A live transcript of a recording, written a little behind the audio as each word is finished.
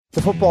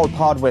The Football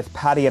Pod with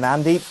Paddy and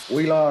Andy.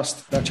 We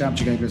lost that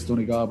championship game against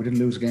Donegal. We didn't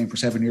lose a game for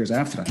 7 years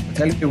after that. I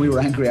tell you, we were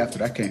angry after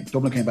that game.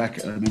 Dublin came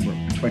back, I remember,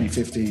 in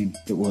 2015.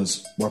 It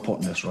was, we're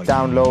putting this right.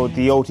 Download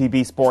the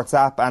OTB Sports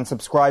app and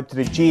subscribe to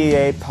the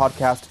GAA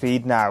podcast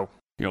feed now.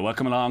 You're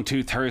welcome along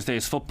to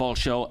Thursday's football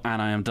show,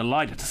 and I am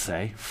delighted to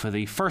say, for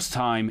the first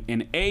time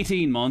in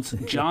 18 months,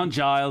 John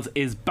Giles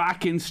is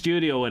back in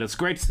studio with us.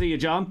 Great to see you,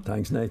 John.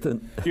 Thanks,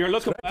 Nathan. You're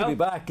looking well. To be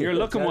back. You're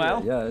looking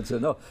well. Yeah,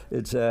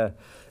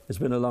 it's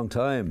been a long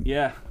time.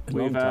 Yeah,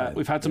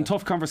 we've had some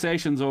tough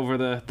conversations over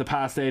the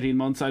past 18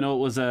 months. I know it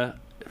was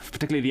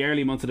particularly the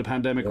early months of the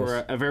pandemic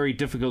were a very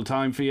difficult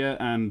time for you,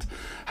 and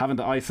having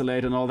to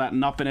isolate and all that,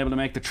 and not being able to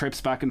make the trips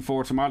back and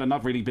forth from Ireland,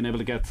 not really been able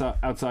to get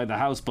outside the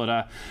house,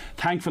 but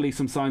thankfully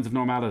some signs of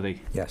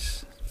normality.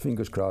 Yes,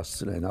 fingers crossed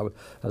today. Now,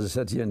 as I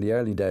said to you in the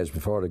early days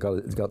before I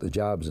got the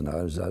jabs, and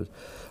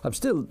I'm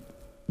still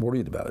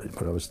worried about it,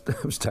 but I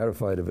was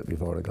terrified of it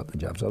before I got the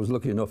jabs. I was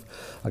lucky enough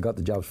I got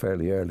the jabs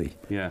fairly early.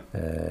 Yeah.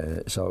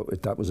 So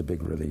that was a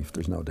big relief,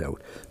 there's no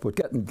doubt. But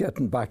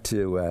getting back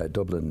to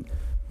Dublin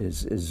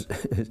is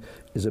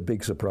a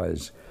big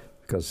surprise,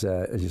 because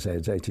as you say,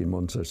 it's 18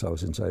 months or so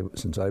since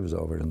I was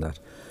over in that.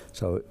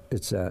 So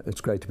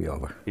it's great to be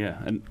over. Yeah,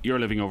 and you're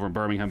living over in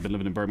Birmingham, been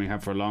living in Birmingham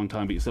for a long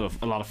time, but you still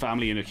have a lot of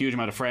family and a huge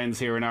amount of friends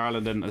here in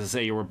Ireland, and as I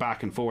say, you were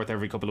back and forth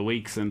every couple of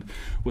weeks and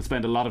would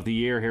spend a lot of the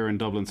year here in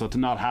Dublin, so to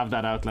not have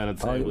that outlet, I'd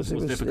say, was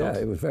difficult.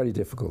 Yeah, it was very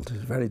difficult.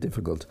 Very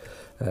difficult.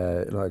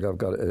 Like I've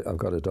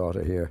got a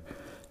daughter here,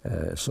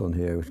 a son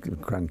here, with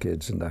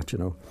grandkids and that, you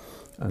know,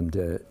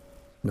 and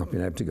not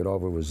being able to get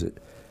over was it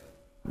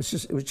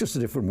was just a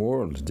different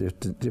world,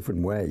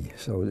 different way.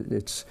 So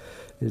it's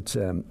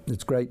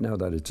great now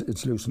that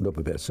it's loosened up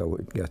a bit, so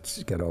it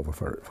get over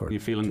for. Are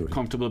you feeling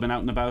comfortable being out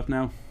and about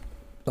now?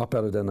 Not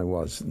better than I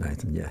was,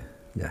 Nathan.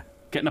 Yeah.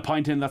 Getting a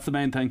pint in, that's the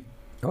main thing.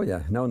 Oh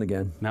yeah, now and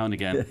again.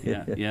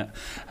 Yeah.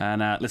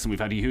 And listen, we've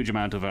had a huge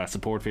amount of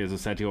support for you, as I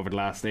said to you, over the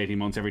last 18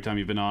 months. Every time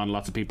you've been on,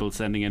 lots of people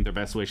sending in their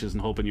best wishes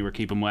and hoping you were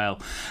keeping well.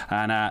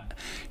 And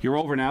you're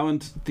over now,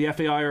 and the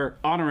FAI are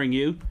honouring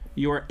you.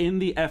 You are in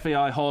the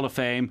FAI Hall of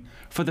Fame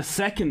for the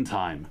second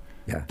time.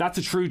 Yeah. That's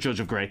a true judge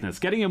of greatness.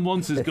 Getting in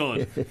once is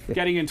good.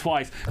 Getting in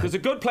twice. There's a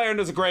good player and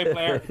there's a great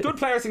player. Good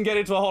players can get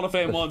into a Hall of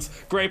Fame once.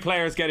 Great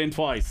players get in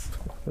twice.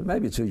 Well,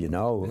 maybe it's who you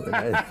know,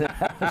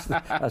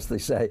 as they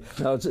say.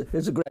 No,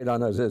 it's a great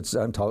honour.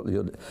 I'm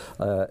totally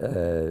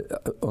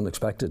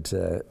unexpected,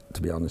 to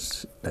be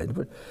honest.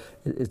 But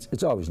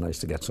it's always nice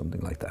to get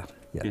something like that.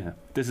 Yeah.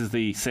 This is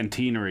the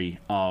centenary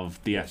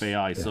of the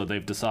FAI, so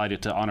they've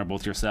decided to honour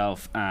both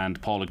yourself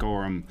and Paula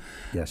Gorham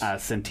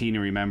as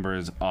centenary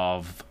members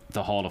of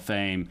the Hall of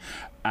Fame,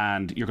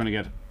 and you're going to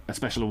get a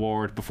special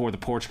award before the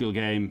Portugal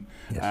game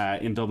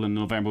in Dublin in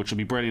November, which will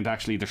be brilliant.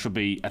 Actually, there should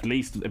be at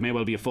least, it may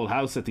well be a full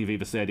house at the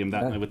Aviva Stadium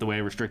that night with the way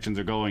restrictions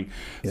are going.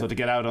 So to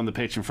get out on the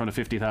pitch in front of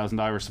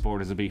 50,000 Irish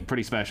supporters would be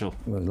pretty special.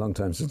 Well, a long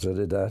time since I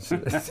did that.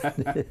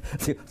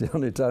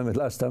 the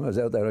last time I was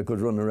out there I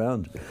could run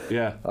around.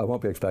 Yeah. I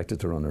won't be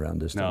expected to run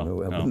around this time.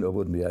 I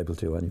wouldn't be able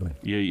to anyway.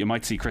 You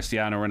might see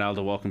Cristiano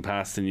Ronaldo walking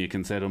past and you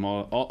can say to him,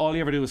 all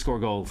you ever do is score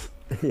goals.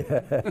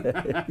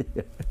 Yeah.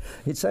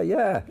 He'd say,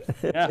 yeah.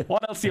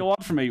 What else do you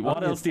want from me?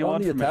 What else do you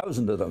want from me? Only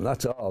 1,000 of them,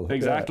 that's all.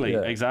 Exactly.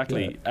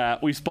 Yeah.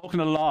 We've spoken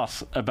a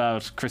lot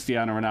about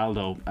Cristiano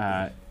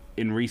Ronaldo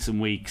in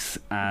recent weeks,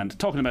 and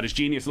talking about his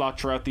genius a lot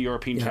throughout the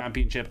European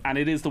Championship, and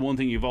it is the one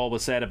thing you've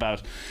always said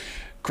about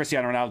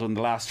Cristiano Ronaldo in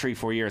the last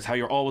 3-4 years, how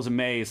you're always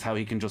amazed how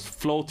he can just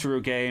float through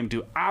a game,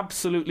 do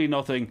absolutely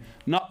nothing,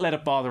 not let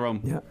it bother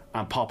him,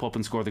 and pop up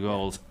and score the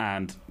goals.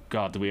 And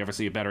God, did we ever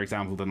see a better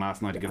example than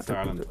last night against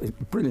Ireland?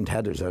 Brilliant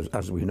headers,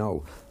 as we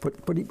know.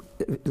 But he,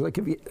 like,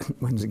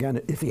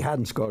 if he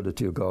hadn't scored the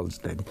 2 goals,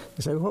 then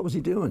you say, what was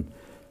he doing?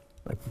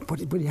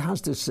 But he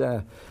has this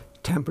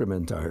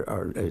temperament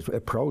or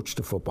approach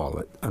to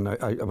football, and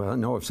I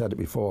know I've said it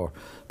before,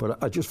 but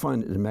I just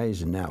find it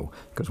amazing now,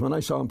 because when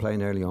I saw him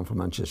playing early on for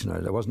Manchester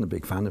United, I wasn't a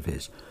big fan of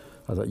hhis.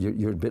 I thought,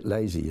 you're a bit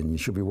lazy and you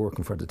should be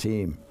working for the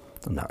team.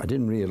 And I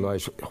didn't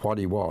realise what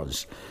he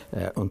was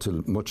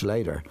until much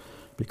later.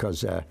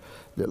 Because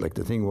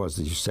the thing was,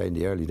 as you say, in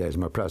the early days,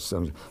 my press,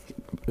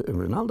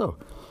 Ronaldo,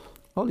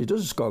 all he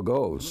does is score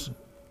goals,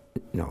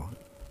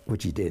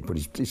 which he did, but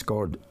he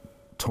scored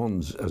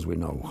tons, as we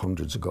know,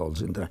 hundreds of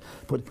goals in there.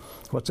 But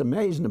what's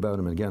amazing about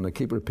him, and again, I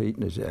keep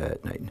repeating it,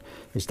 Nathan,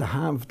 is to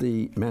have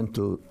the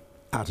mental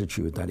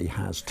attitude that he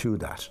has to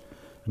that.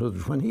 In other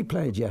words, when he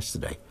played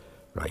yesterday,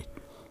 right,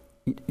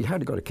 he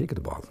hardly got a kick at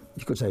the ball.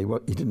 You could say,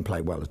 well, he didn't play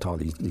well at all,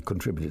 he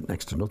contributed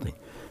next to nothing.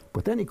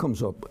 But then he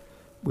comes up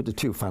with the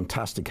 2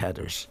 fantastic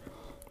headers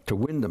to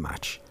win the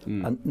match,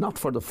 and not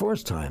for the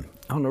first time,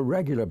 on a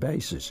regular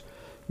basis.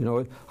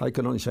 I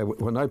can only say,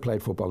 when I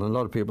played football, and a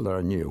lot of people that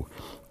are new,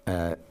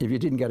 if you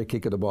didn't get a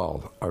kick of the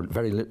ball, or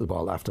very little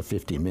ball after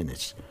 15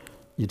 minutes,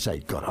 you'd say,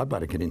 God, I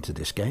better get into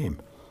this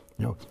game.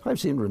 I've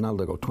seen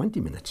Ronaldo go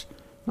 20 minutes,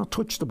 not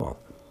touch the ball,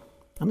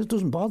 and it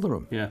doesn't bother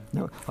him. Yeah.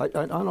 I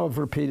know I've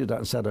repeated that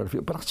and said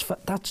that, but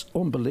that's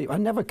unbelievable. I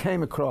never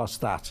came across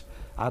that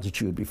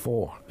attitude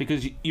before.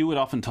 Because you would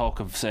often talk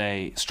of,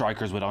 say,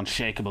 strikers with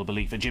unshakable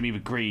belief. Jimmy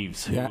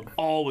McGreaves, who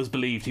always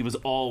believed he was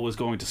always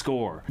going to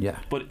score. Yeah.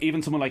 But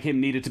even someone like him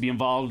needed to be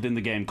involved in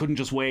the game, couldn't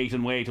just wait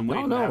and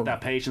have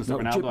that patience that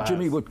Ronaldo has.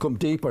 Jimmy would come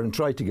deeper and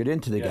try to get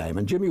into the game,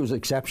 and Jimmy was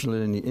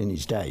exceptional in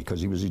his day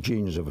because he was a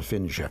genius of a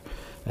finisher.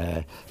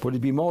 But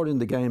he'd be more in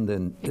the game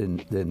than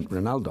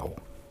Ronaldo.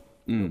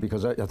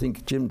 Because I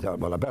think Jim thought,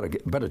 well, I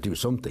better do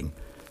something.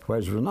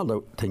 Whereas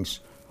Ronaldo thinks,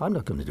 I'm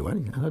not going to do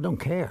anything, and I don't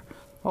care.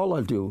 All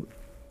I'll do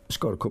is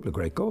score a couple of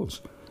great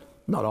goals.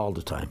 Not all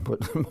the time, but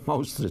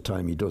most of the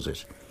time he does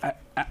it.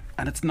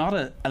 And it's not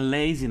a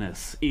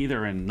laziness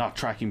either in not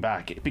tracking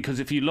back. Because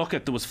if you look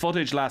at, there was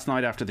footage last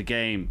night after the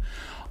game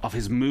of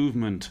his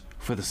movement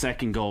for the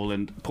second goal,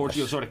 and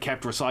Portugal sort of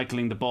kept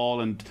recycling the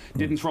ball and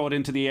didn't throw it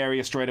into the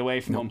area straight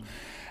away from him.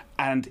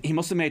 And he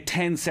must have made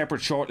 10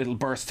 separate short little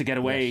bursts to get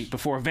away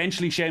before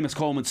eventually Seamus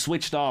Coleman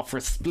switched off for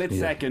a split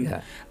second,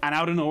 and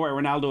out of nowhere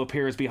Ronaldo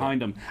appears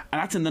behind him.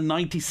 And that's in the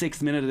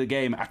 96th minute of the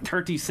game at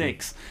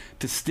 36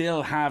 to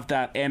still have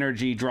that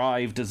energy,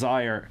 drive,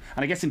 desire,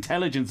 and I guess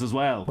intelligence as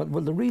well.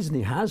 Well, the reason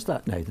he has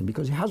that, Nathan,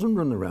 because he hasn't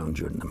run around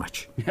during the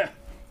match. Yeah.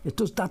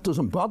 That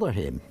doesn't bother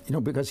him,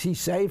 because he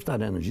saved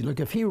that energy. Like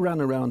if he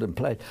ran around and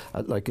played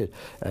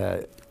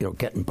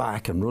getting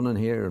back and running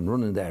here and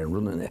running there and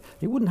running there,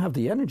 he wouldn't have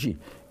the energy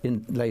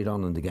late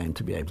on in the game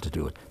to be able to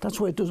do it. That's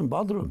why it doesn't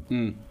bother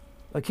him.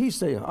 Like he's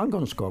saying, I'm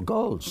going to score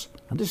goals,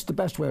 and this is the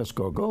best way to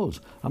score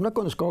goals. I'm not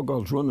going to score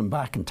goals running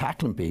back and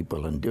tackling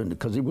people and doing it,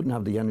 because he wouldn't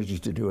have the energy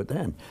to do it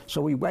then.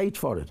 So we wait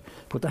for it.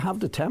 But to have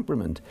the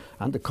temperament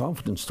and the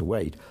confidence to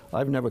wait,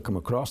 I've never come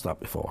across that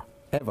before,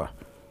 ever.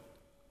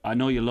 I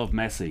know you love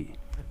Messi.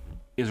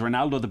 Is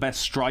Ronaldo the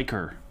best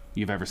striker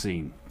you've ever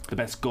seen? The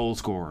best goal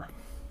scorer?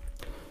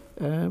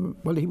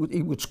 Well, he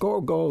would score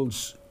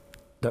goals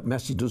that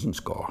Messi doesn't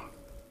score,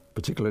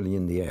 particularly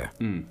in the air.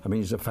 I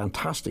mean, he's a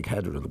fantastic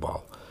header of the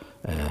ball.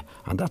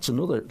 And that's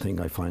another thing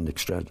I find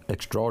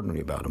extraordinary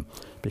about him,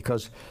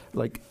 because,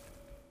 like,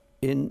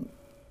 in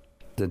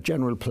the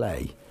general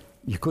play,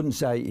 you couldn't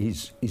say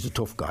he's a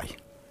tough guy.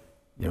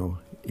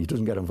 He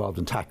doesn't get involved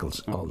in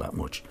tackles all that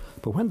much.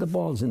 But when the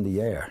ball's in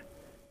the air,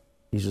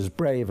 he's as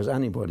brave as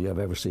anybody I've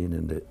ever seen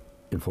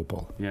in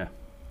football. Yeah,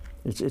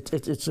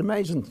 it's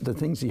amazing the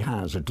things he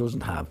has or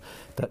doesn't have,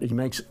 that he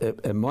makes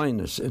a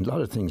minus in a lot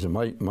of things. In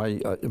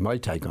my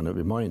take on it,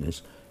 a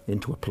minus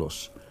into a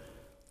plus.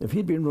 If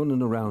he'd been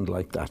running around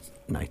like that,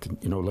 Nathan,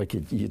 like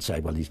you'd say,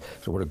 well,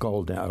 we're a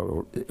goal down,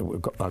 or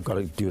I've got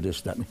to do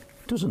this, that. It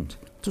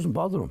doesn't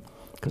bother him,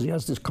 because he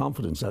has this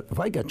confidence that if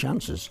I get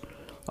chances,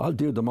 I'll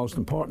do the most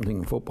important thing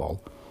in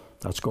football,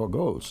 that's score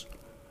goals.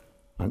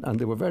 And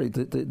they were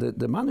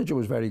the manager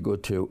was very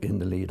good too in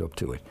the lead up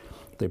to it.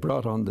 They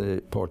brought on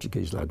the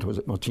Portuguese lad, was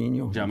it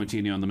Moutinho? Yeah,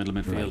 Moutinho in the middle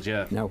midfield, right.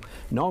 Yeah. Now,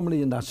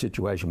 normally in that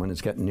situation, when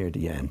it's getting near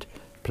the end,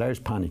 players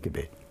panic a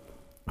bit.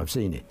 I've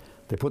seen it.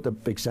 They put the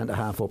big centre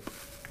half up,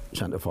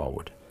 centre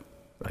forward,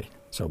 right?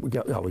 So we've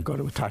got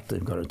to attack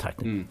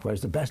them, Whereas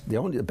the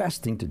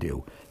best thing to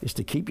do is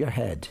to keep your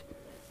head,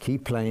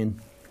 keep playing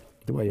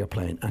the way you're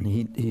playing, and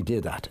he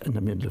did that in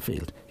the middle of the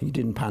field. He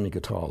didn't panic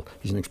at all.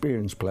 He's an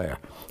experienced player,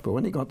 but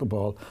when he got the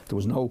ball, there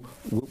was no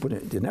whooping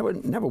it. They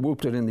never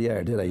whooped it in the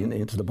air, did they?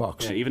 Into the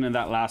box. Yeah, even in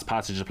that last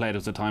passage of play, there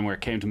was a time where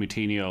it came to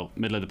Moutinho,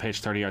 middle of the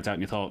pitch, 30 yards out,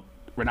 and you thought,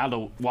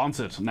 Ronaldo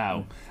wants it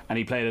now, and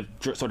he played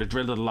it, sort of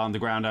drilled it along the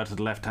ground out to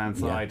the left hand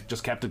side,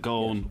 just kept it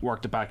going,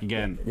 worked it back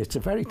again. It's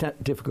a very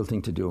difficult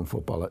thing to do in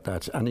football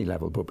at any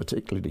level, but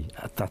particularly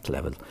at that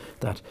level.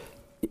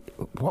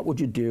 What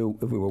would you do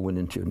if we were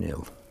winning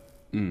 2-0?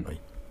 Right?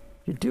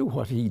 You do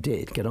what he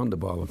did, get on the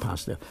ball and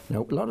pass there.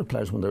 Now, a lot of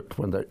players,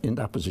 when they're in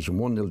that position,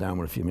 1-0 down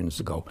with a few minutes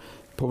to go,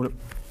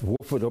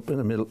 woof it up in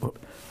the middle,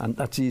 and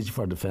that's easy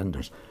for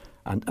defenders.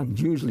 And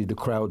usually the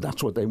crowd,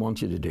 that's what they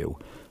want you to do.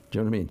 Do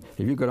you know what I mean?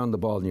 If you get on the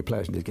ball and you play,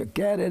 and you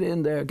get it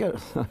in there, get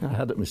it. I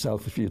had it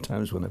myself a few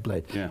times when I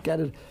played. Yeah. Get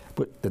it.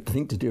 But the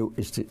thing to do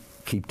is to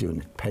keep doing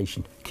it,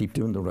 patient, keep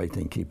doing the right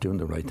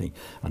thing.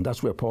 And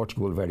that's where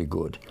Portugal were very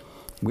good.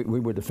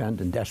 We were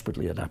defending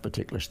desperately at that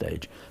particular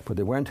stage, but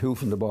they weren't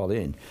hoofing the ball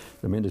in.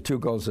 I mean, the 2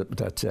 goals that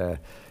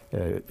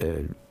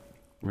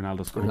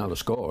Ronaldo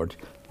scored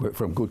were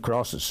from good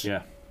crosses.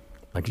 Yeah,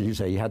 like you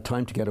say, he had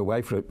time to get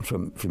away from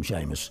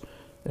Seamus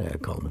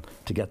Coleman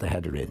to get the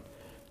header in.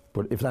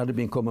 But if that had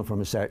been coming from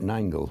a certain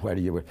angle where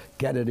you were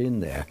get it in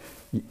there,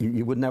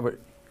 you would never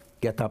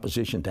get that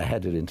position to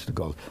head it into the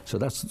goal. So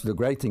that's the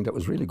great thing that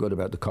was really good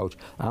about the coach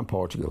and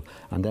Portugal,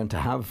 and then to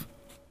have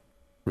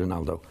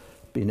Ronaldo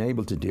being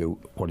able to do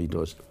what he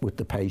does with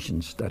the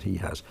patience that he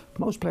has.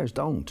 Most players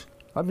don't.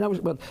 I've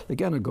never, well,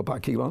 again, I'll go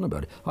back, keep on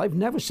about it. I've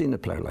never seen a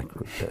player like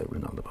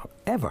Ronaldo,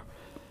 ever.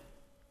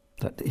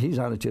 That his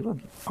attitude, well,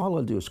 all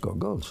I'll do is score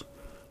goals.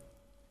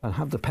 And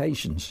have the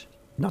patience,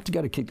 not to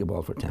get to kick the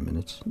ball for 10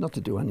 minutes, not to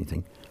do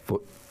anything,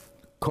 but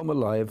come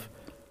alive,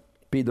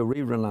 be the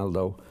real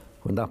Ronaldo,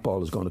 when that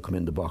ball is going to come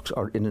in the box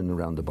or in and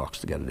around the box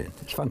to get it in.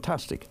 It's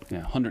fantastic.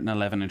 Yeah,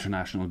 111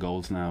 international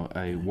goals now,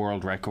 a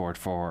world record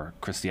for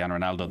Cristiano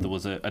Ronaldo. There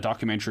was a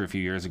documentary a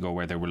few years ago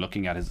where they were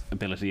looking at his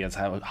ability as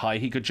how high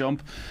he could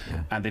jump,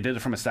 and they did it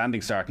from a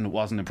standing start, and it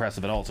wasn't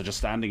impressive at all, so just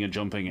standing and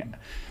jumping.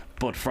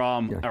 But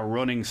from a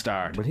running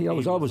start, but he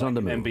was always like on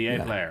the move. An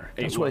NBA player.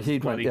 That's why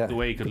he'd the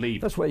way he could leap.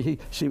 That's why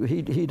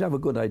he'd have a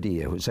good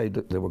idea. He'd say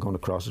that they were going to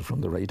cross it from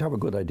the right. He'd have a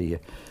good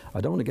idea.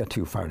 I don't want to get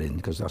too far in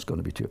because that's going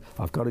to be too.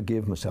 I've got to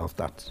give myself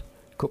that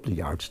couple of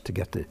yards to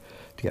get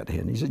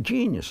in. He's a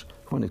genius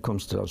when it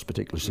comes to those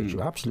particular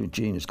situations. Absolute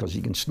genius, because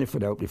he can sniff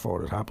it out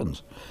before it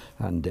happens,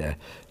 and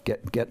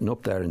getting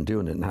up there and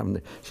doing it and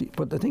having.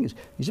 But the thing is,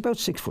 he's about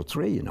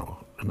 6'3", you know,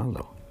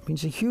 Ronaldo. I mean,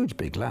 he's a huge,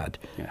 big lad.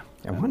 Yeah.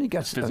 And when he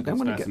gets... Physical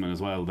specimen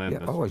as well.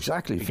 Then,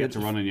 exactly. He gets a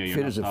run in you,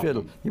 fit as a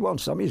fiddle. He won't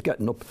stop. He's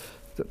getting up.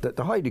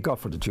 The height he got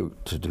for the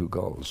two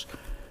goals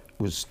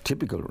was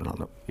typical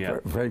Ronaldo. Yeah.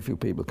 Very few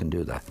people can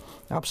do that.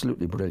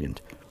 Absolutely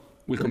brilliant.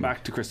 We'll come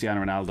back to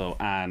Cristiano Ronaldo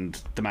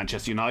and the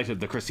Manchester United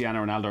that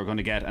Cristiano Ronaldo are going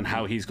to get and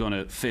how he's going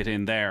to fit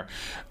in there.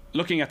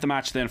 Looking at the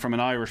match then from an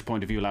Irish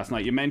point of view last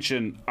night, you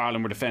mentioned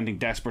Ireland were defending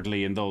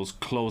desperately in those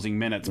closing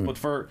minutes, but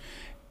for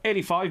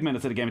 85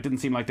 minutes of the game it didn't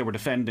seem like they were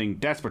defending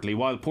desperately.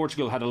 While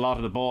Portugal had a lot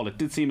of the ball, it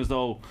did seem as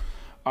though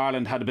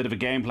Ireland had a bit of a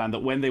game plan,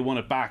 that when they won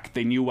it back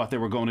they knew what they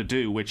were going to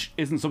do, which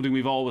isn't something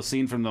we've always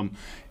seen from them,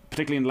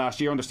 particularly in the last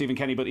year under Stephen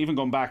Kenny, but even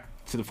going back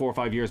to the 4 or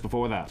 5 years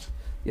before that.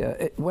 Yeah,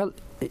 there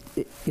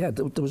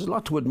was a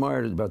lot to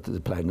admire about the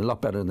play, and a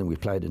lot better than we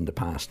played in the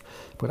past.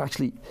 But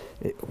actually,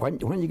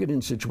 when you get in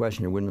a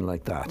situation you're winning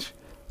like that,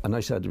 and I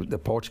said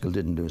that Portugal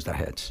didn't lose their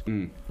heads,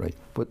 right?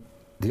 But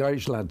the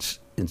Irish lads,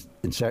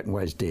 in certain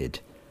ways, did,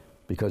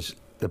 because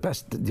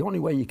the only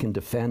way you can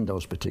defend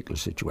those particular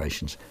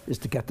situations is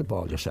to get the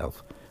ball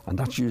yourself. And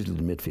that's usually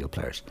the midfield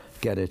players.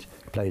 Get it,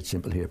 play it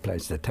simple here, play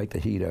it, they take the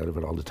heat out of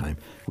it all the time.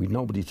 We'd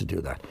nobody to do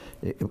that.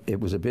 It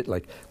was a bit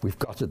like, we've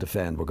got to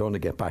defend, we're going to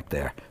get back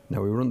there.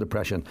 Now we were under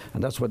pressure,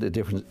 and that's what the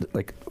difference,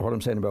 like what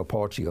I'm saying about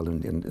Portugal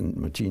and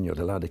Moutinho,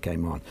 the lad that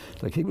came on.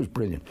 Like, he was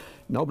brilliant.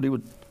 Nobody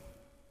would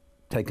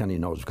take any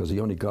notice because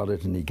he only got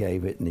it and he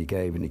gave it and he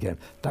gave and he gave.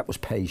 That was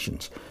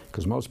patience,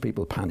 because most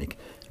people panic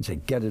and say,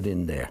 get it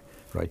in there,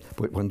 right?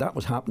 But when that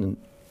was happening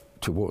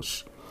to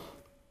us,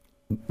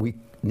 we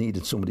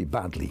needed somebody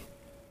badly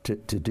to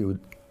do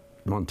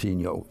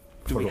Moutinho.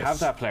 Do we have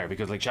that player?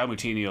 Because like João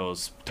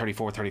Moutinho's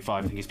 34,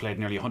 35, I think he's played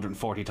nearly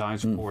 140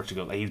 times for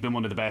Portugal. He's been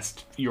one of the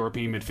best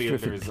European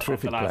midfielders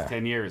of the last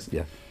 10 years.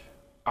 Yeah.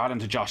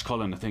 Ireland to Josh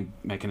Cullen, I think,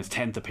 making his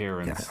 10th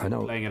appearance, I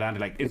know. playing at Andy.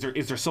 Like,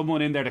 is there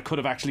someone in there that could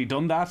have actually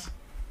done that?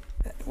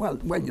 Well,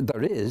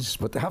 there is,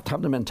 but they have to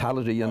have the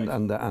mentality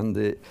and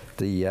the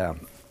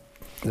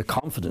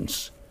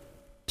confidence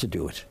to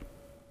do it.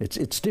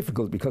 It's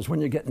difficult because when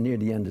you're getting near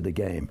the end of the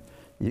game,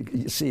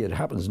 you see it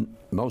happens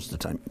most of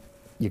the time.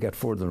 You get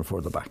further and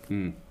further back.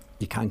 You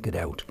can't get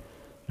out. You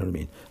know what I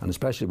mean? And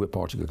especially with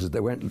Portugal, because they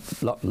weren't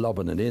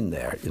lobbing it in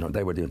there. You know,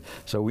 they were doing.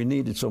 So we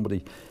needed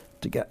somebody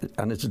to get.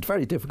 And it's a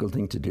very difficult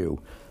thing to do.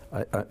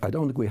 I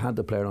don't think we had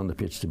the player on the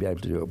pitch to be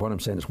able to do it. What I'm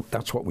saying is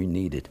that's what we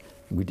needed.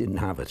 We didn't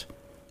have it.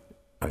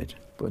 Right,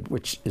 but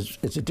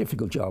it's a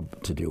difficult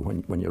job to do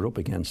when you're up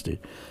against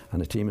it,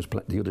 and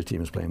the other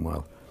team is playing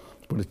well.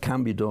 But it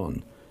can be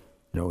done,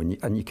 you know,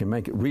 and you can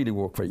make it really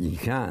work for you. You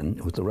can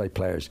with the right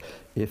players.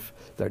 If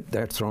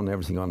they're throwing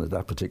everything on it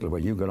that particular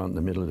way, you get on in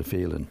the middle of the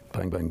field and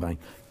bang, bang, bang,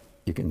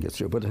 you can get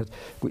through. But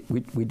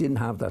we didn't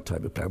have that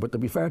type of player. But to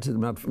be fair to the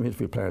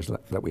midfield players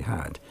that we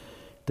had,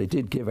 they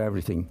did give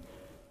everything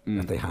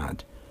that they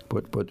had.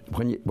 But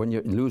when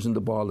you're losing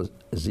the ball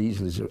as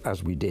easily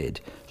as we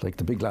did, like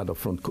the big lad up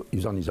front, he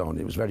was on his own.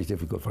 It was very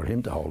difficult for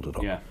him to hold it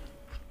up. Yeah.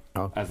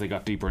 As they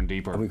got deeper and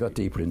deeper. And we got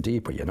deeper and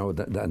deeper, you know,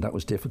 that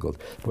was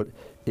difficult. But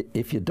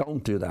if you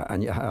don't do that,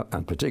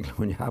 and particularly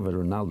when you have a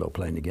Ronaldo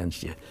playing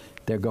against you,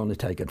 they're going to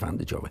take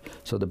advantage of it.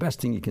 So the best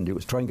thing you can do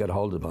is try and get a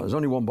hold of the ball. There's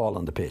only one ball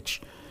on the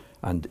pitch.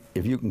 And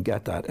if you can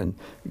get that and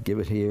give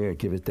it here,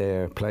 give it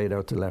there, play it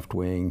out to left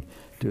wing,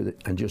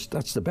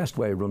 that's the best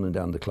way of running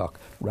down the clock,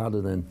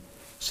 rather than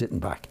sitting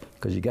back,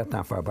 because you get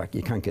that far back,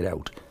 you can't get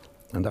out.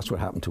 And that's what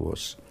happened to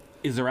us.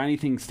 Is there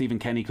anything Stephen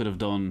Kenny could have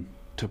done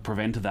to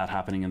prevent that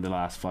happening in the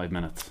last 5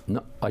 minutes?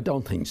 No, I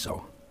don't think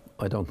so.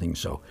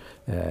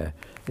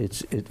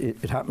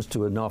 It happens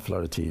to an awful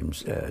lot of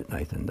teams,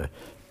 Nathan.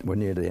 We're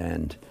near the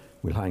end,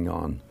 we'll hang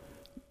on,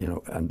 you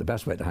know, and the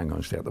best way to hang on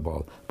is to get the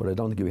ball. But I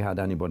don't think we had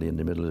anybody in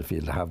the middle of the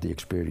field to have the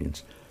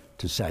experience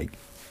to say,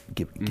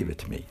 give it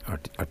to me, or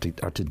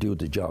to do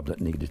the job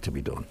that needed to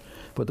be done.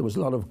 But there was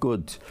a lot of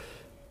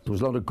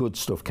good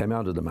stuff came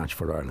out of the match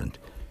for Ireland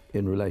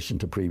in relation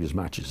to previous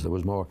matches. There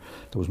was more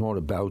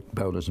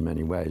about us in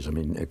many ways. I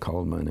mean,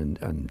 Coleman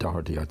and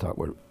Doherty, I thought,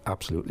 were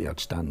absolutely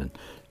outstanding,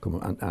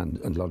 and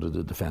a lot of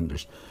the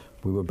defenders.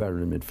 We were better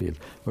in midfield.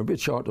 We're a bit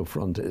short up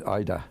front.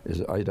 Ida,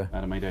 is it Ida?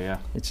 Adam Ida, yeah.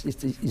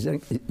 He's a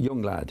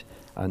young lad.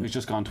 And he's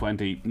just gone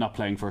 20, not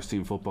playing first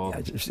team football.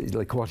 Yeah,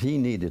 like what he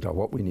needed or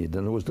what we needed.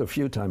 And there was a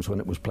few times when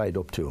it was played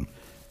up to him,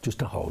 just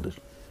to hold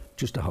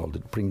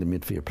it, bring the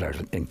midfield players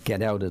and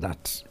get out of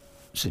that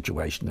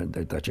situation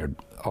that you're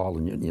all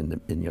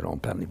in your own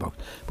penalty box.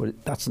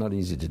 But that's not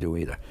easy to do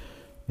either.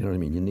 You know what I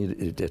mean? You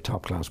need a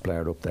top-class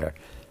player up there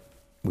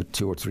with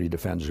 2 or 3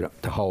 defenders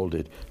to hold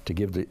it, to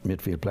give the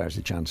midfield players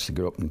a chance to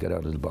get up and get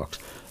out of the box.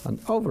 And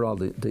overall,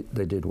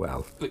 they did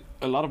well.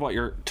 A lot of what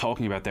you're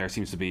talking about there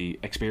seems to be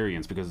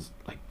experience, because,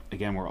 like,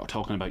 again, we're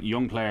talking about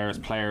young players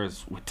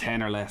with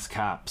 10 or less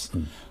caps.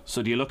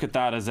 So do you look at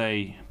that as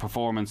a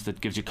performance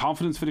that gives you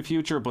confidence for the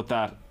future, but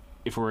that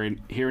if we're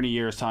here in a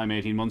year's time,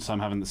 18 months' time,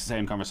 having the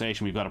same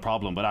conversation, we've got a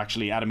problem? But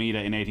actually,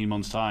 Adamida in 18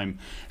 months' time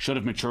should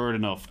have matured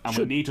enough, and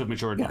we need to have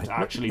matured enough to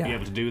actually be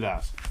able to do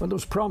that. Well, there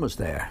was promise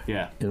there.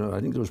 Yeah. You know,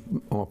 I think there was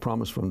more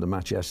promise from the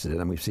match yesterday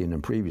than we've seen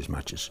in previous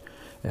matches,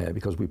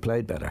 because we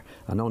played better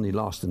and only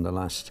lost in the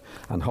last.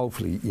 And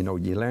hopefully, you know,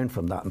 you learn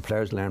from that, and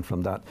players learn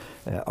from that.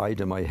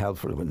 Item I held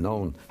for it,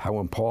 knowing how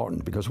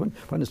important, because when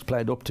it's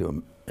played up to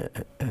him,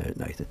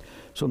 Nathan,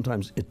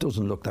 sometimes it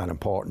doesn't look that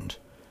important.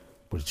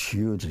 But it's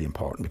hugely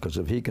important, because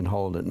if he can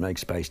hold it and make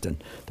space,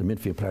 then the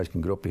midfield players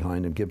can get up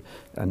behind him.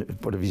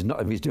 But if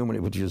he's doing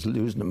it, which he's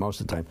losing it most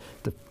of the time,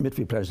 the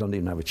midfield players don't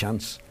even have a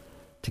chance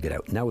to get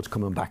out. Now it's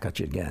coming back at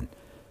you again.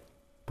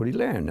 But he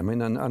learned. I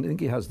mean, and I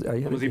think he has.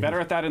 Was he better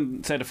at that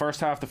in, say, the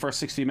first half, the first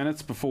 60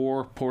 minutes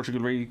before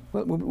Portugal really?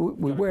 Well,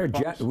 we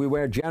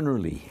were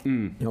generally.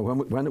 You know,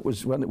 when it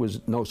was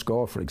no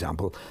score, for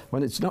example.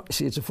 When it's not.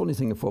 See, it's a funny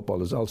thing in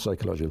football. It's all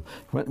psychological.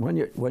 When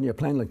you're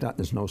playing like that, and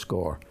there's no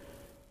score,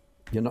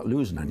 you're not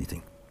losing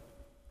anything.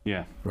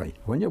 Yeah. Right.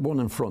 When you're one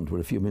in front with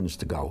a few minutes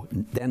to go,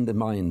 then the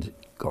mind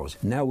goes,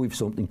 now we've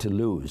something to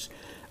lose,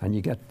 and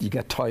you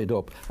get tied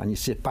up and you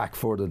sit back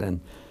further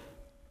than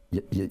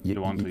you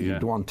want to.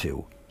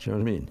 Do you know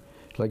what I mean?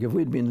 Like if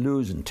we'd been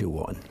losing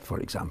 2-1,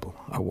 for example,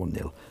 or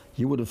 1-0,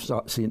 you would have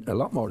seen a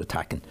lot more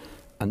attacking,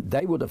 and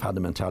they would have had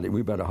the mentality,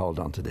 we better hold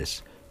on to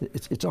this.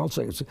 It's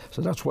also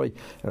so that's why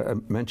I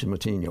mentioned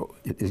Moutinho.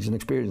 He's an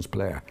experienced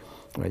player,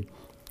 right?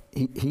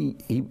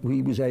 He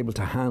was able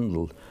to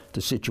handle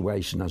the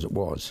situation as it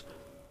was.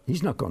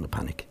 He's not going to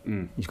panic.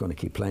 He's going to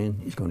keep playing.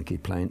 He's going to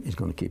keep playing. He's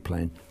going to keep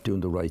playing,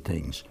 doing the right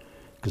things,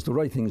 because the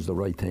right thing is the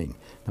right thing,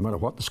 no matter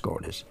what the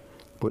score is.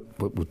 But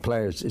with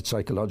players, it's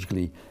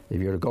psychologically,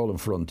 if you're a goal in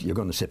front, you're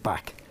going to sit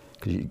back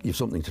because you have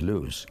something to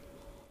lose.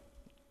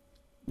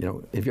 You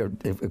know, if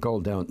a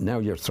goal down, now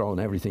you're throwing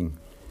everything.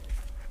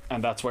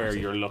 And that's where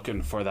you're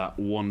looking for that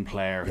one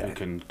player who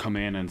can come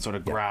in and sort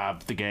of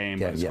grab the game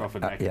by the scruff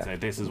of the neck and say,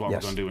 this is what we're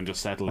going to do, and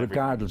just settle everything.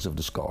 Regardless of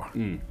the score.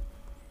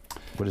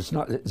 But it's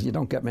not. You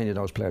don't get many of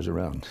those players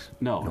around.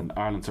 No, and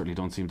Ireland certainly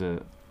don't seem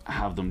to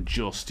have them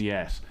just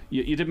yet.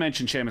 You did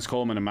mention Seamus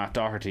Coleman and Matt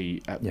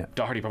Doherty.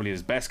 Doherty probably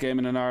his best game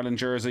in an Ireland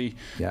jersey.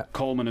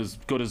 Coleman as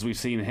good as we've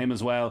seen him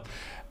as well.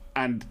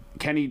 And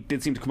Kenny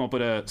did seem to come up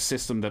with a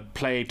system that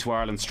played to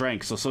Ireland's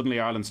strength. So suddenly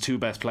Ireland's 2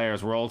 best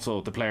players were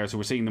also the players who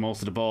were seeing the most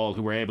of the ball,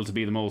 who were able to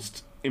be the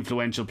most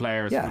influential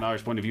players from an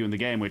Irish point of view in the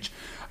game, which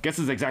I guess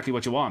is exactly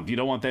what you want. You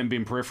don't want them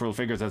being peripheral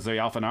figures, as they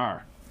often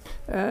are.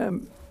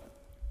 Well,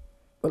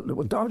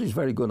 Doherty's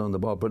very good on the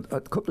ball, but a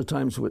couple of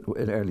times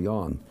early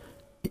on,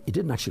 he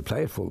didn't actually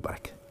play at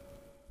full-back.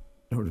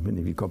 You know what I mean?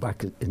 If you go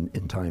back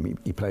in time,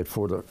 he played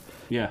further.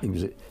 Yeah. He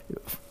was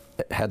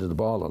head of the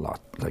ball a lot.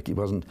 Like he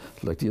wasn't,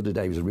 like the other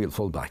day, he was a real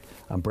full-back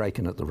and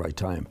breaking at the right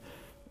time.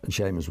 And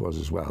Seamus was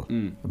as well.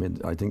 I mean,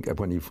 I think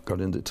when he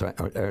got into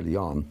early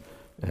on,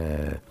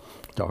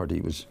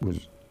 Doherty was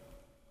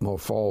more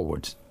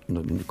forward. You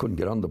know, he couldn't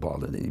get on the ball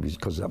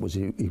because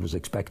he was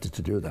expected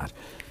to do that.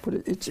 But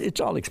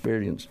it's all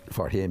experience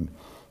for him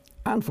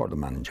and for the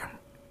manager.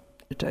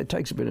 It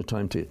takes a bit of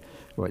time to,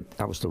 right,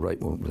 that was the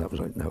right one, that was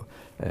right. No,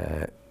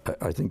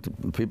 I think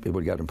the people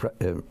will get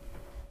a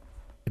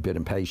bit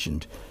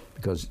impatient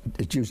because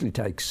it usually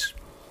takes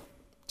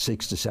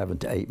 6 to 7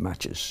 to 8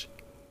 matches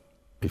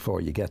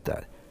before you get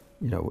that.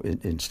 You know,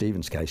 in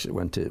Stephen's case, it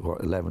went to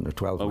 11 or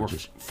 12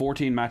 matches. We're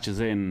 14 matches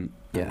in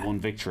and 1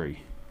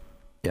 victory.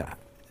 Yeah.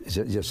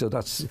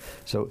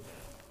 So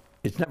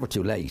it's never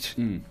too late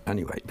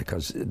anyway,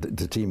 because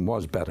the team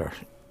was better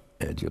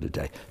the other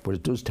day. But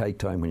it does take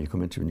time when you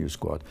come into a new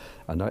squad.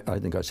 And I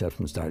think I said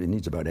from the start, it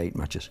needs about 8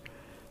 matches.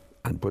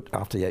 But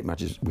after the 8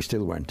 matches, we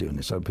still weren't doing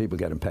it. So people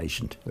get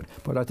impatient.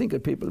 But I think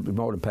that people will be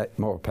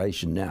more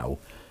patient now,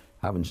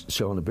 having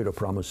shown a bit of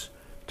promise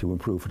to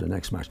improve for the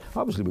next match.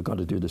 Obviously, we've got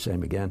to do the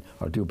same again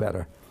or do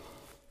better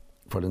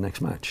for the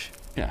next match.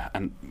 Yeah,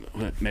 and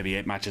maybe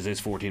 8 matches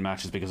is 14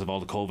 matches because of all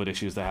the COVID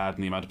issues they had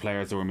and the amount of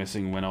players they were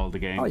missing when all the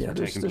games were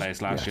taking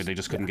place last year. They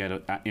just couldn't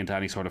get into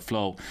any sort of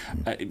flow.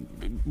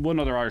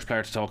 One other Irish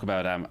player to talk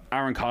about,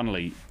 Aaron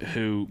Connolly,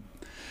 who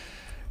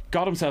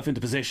got himself into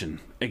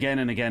position again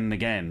and again and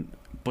again,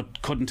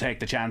 but couldn't take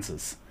the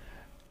chances.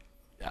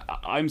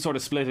 I'm sort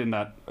of split in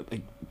that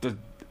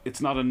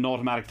it's not an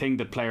automatic thing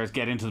that players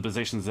get into the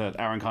positions that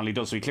Aaron Connolly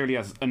does. So he clearly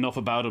has enough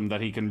about him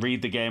that he can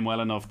read the game well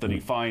enough that he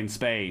finds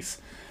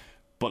space,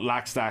 but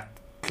lacks that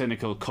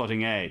clinical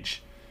cutting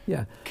edge.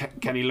 Yeah.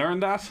 Can he learn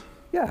that?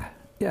 Yeah.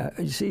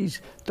 You see,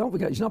 don't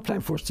forget, he's not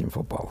playing first team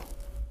football.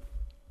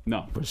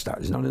 No. For a start,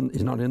 he's not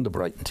in the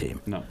Brighton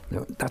team. No.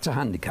 That's a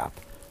handicap.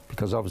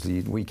 because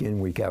obviously week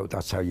in, week out,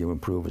 that's how you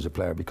improve as a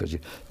player, because you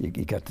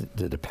get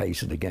the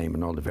pace of the game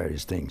and all the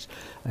various things.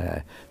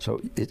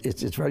 So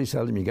it's very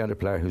seldom you get a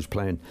player who's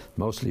playing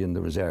mostly in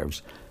the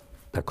reserves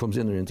that comes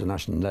in at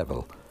international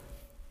level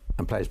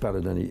and plays better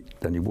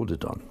than he would have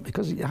done,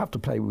 because you have to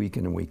play week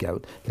in and week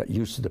out, get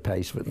used to the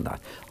pace of it and that.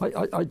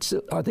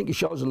 I think he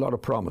shows a lot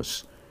of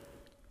promise,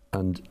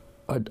 and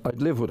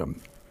I'd live with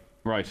him.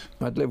 Right.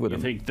 I'd live with him.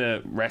 You think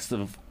the rest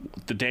of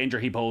the danger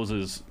he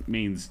poses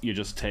means you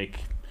just take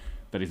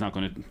that he's not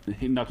going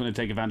to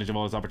take advantage of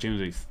all his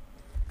opportunities?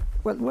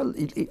 Well,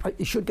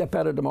 he should get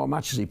better the more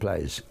matches he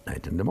plays,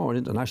 Nathan. The more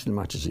international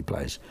matches he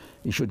plays,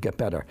 he should get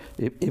better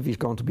if he's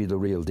going to be the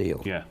real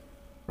deal. Yeah.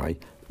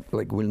 Right?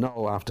 Like, we'll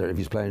know after, if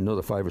he's playing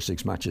another 5 or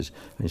 6 matches,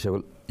 and you say,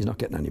 well, he's not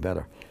getting any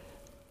better.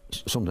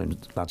 Sometimes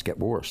lads get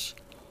worse.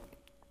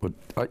 But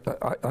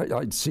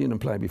I'd seen him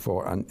play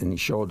before, and he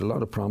showed a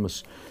lot of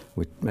promise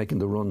with making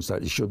the runs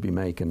that he should be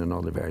making and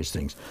all the various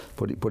things.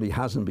 But he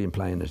hasn't been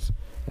playing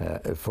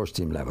at first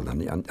team level,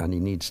 and he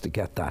needs to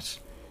get that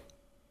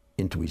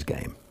into his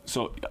game.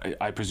 So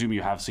I presume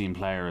you have seen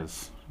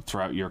players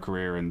throughout your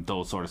career in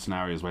those sort of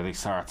scenarios where they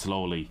start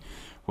slowly,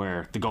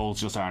 where the goals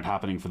just aren't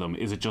happening for them.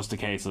 Is it just a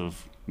case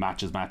of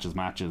matches?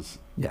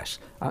 Yes,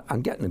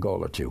 and getting a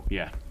goal or two.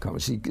 Yeah.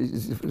 See,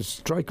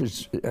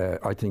 strikers,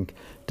 I think,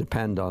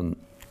 depend on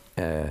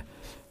their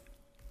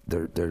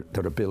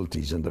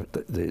abilities and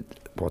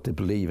what they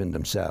believe in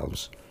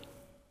themselves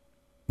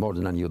more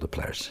than any other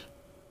players.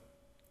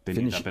 They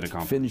need that bit of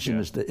confidence.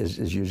 Finishing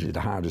is usually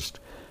the hardest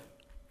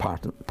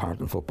part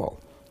in football.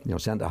 You know,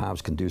 centre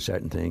halves can do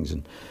certain things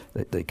and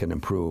they can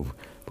improve,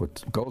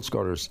 but goal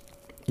scorers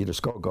either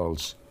score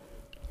goals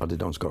or they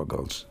don't score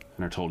goals.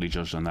 And are totally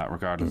judged on that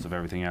regardless of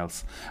everything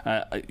else.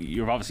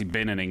 You've obviously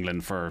been in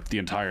England for the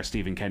entire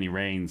Stephen Kenny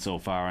reign so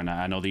far, and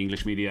I know the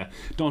English media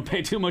don't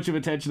pay too much of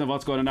attention to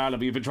what's going on in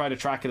Ireland, but you've been trying to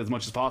track it as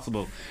much as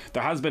possible.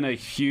 There has been a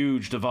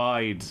huge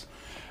divide,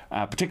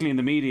 particularly in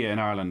the media in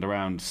Ireland,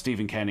 around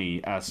Stephen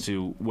Kenny as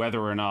to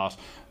whether or not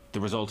the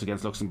result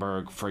against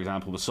Luxembourg, for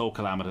example, was so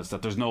calamitous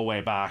that there's no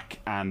way back,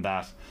 and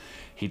that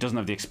he doesn't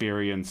have the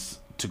experience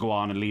to go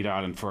on and lead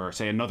Ireland for,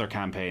 say, another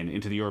campaign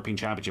into the European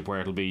Championship, where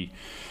it'll be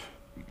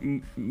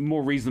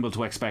more reasonable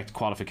to expect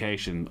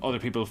qualification. Other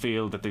people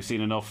feel that they've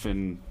seen enough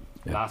in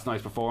last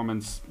night's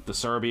performance, the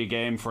Serbia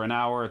game for an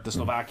hour, the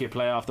Slovakia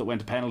playoff that went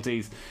to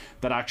penalties,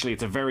 that actually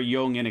it's a very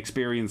young,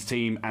 inexperienced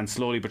team, and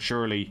slowly but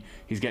surely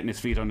he's getting his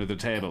feet under the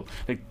table.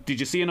 Like, did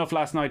you see enough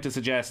last night to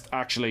suggest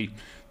actually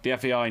the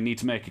FAI need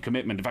to make a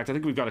commitment? In fact, I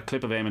think we've got a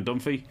clip of Eamon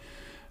Dunphy.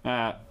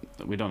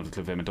 We don't have a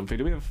clip of Eamon Dunphy,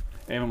 do we have?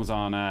 Eamon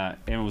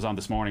was on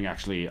this morning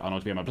actually on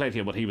OTB. I played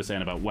here what he was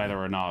saying about whether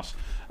or not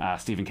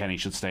Stephen Kenny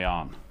should stay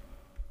on.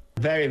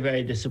 Very,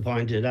 very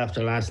disappointed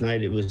after last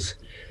night. It was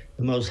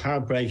the most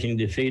heartbreaking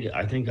defeat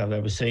I think I've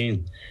ever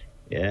seen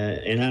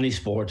in any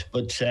sport.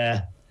 But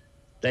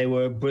they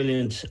were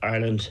brilliant,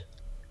 Ireland,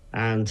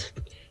 and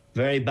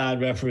very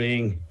bad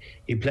refereeing.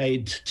 He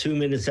played 2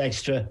 minutes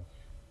extra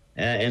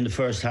in the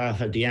first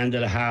half at the end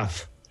of the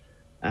half,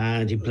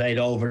 and he played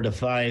over the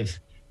 5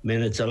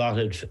 minutes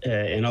allotted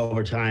in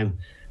overtime,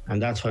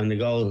 and that's when the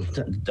goal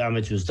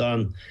damage was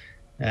done.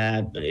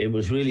 It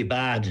was really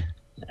bad.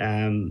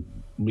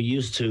 We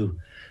used to,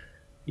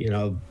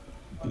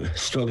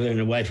 struggling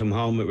away from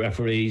home with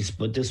referees,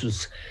 but this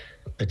was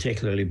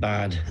particularly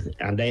bad.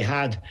 And they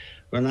had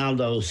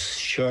Ronaldo's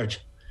shirt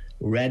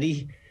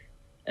ready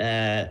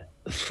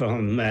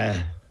from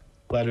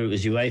whether it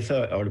was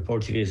UEFA or the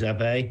Portuguese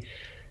FA,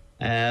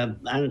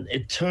 and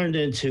it turned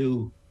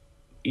into,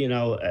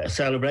 a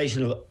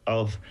celebration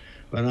of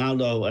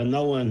Ronaldo, and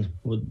no one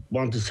would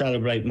want to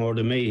celebrate more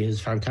than me his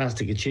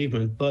fantastic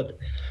achievement, but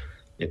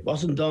it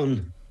wasn't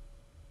done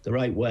the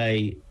right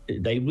way.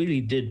 They really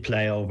did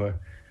play over,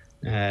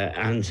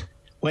 and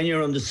when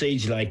you're under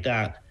siege like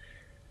that,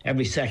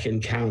 every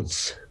second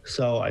counts.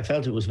 So I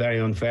felt it was very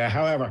unfair.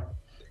 However,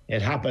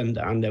 it happened,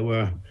 and there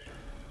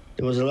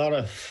was a lot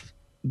of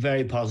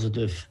very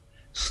positive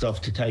stuff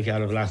to take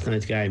out of last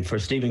night's game for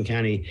Stephen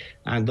Kenny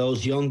and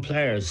those young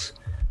players.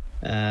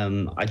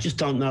 I just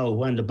don't know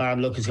when the bad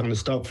luck is going to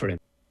stop for him.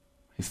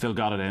 He's still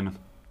got it, Eamon.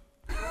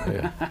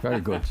 Yeah, very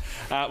good.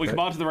 We come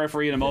on to the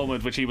referee in a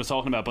moment, which he was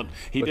talking about, but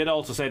he did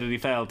also say that he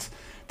felt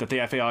that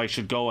the FAI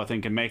should go, I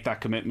think, and make that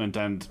commitment,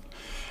 and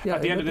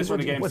at the end of this run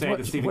of game say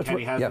that Stephen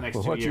Kenny has the next 2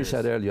 years. What you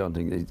said earlier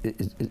on,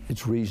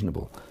 it's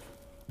reasonable,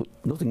 but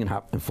nothing can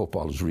happen in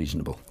football is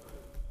reasonable.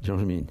 Do you know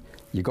what I mean?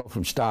 You go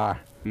from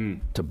star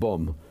to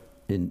bum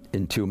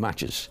in 2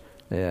 matches.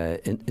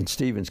 In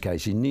Stephen's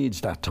case, he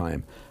needs that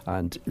time,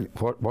 and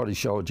what he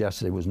showed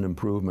yesterday was an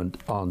improvement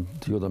on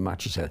the other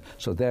matches.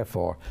 So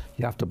therefore,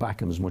 you have to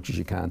back him as much as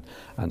you can,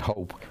 and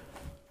hope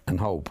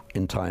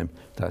in time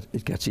that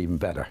it gets even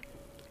better.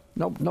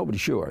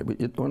 Nobody's sure.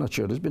 We're not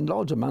sure. There's been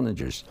loads of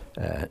managers,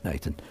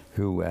 Nathan,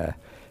 who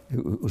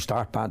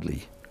start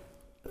badly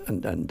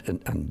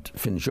and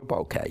finish up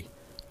okay.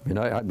 I mean,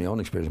 I had my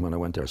own experience when I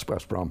went to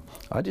West Brom.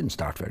 I didn't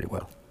start very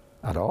well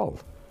at all.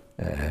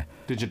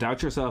 Did you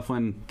doubt yourself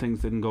when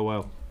things didn't go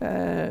well?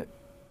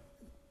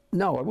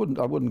 No, I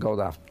wouldn't go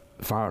that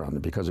far on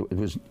it because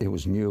it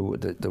was new.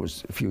 There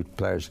was a few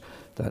players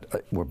that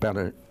were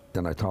better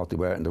than I thought they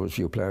were, and there was a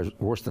few players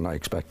worse than I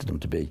expected them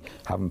to be,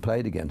 having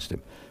played against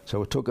him.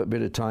 So it took a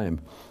bit of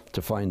time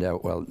to find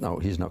out, well, no,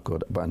 he's not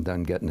good. And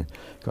then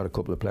got a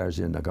couple of players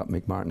in. I got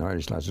Mick Martin,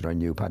 Irish lads that I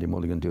knew. Paddy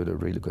Mulligan did a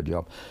really good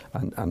job,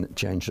 and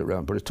changed it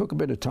around. But it took a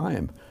bit of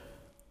time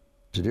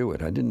to do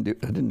it. I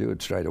didn't do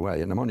it straight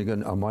away. And I'm only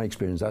going on my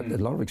experience. A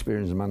lot of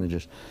experienced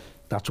managers,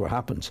 that's what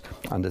happens.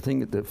 And the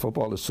thing that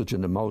football is such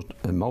an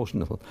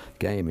emotional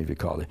game, if you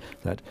call it,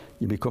 that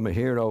you become a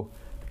hero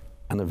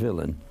and a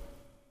villain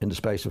in the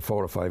space of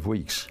 4 or 5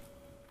 weeks.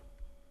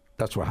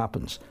 That's what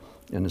happens.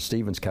 In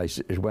Stephen's case,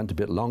 it went a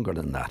bit longer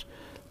than that.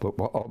 But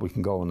all we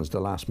can go on is the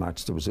last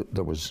match.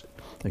 There was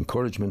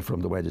encouragement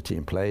from the way the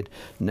team played.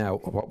 Now,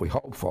 what we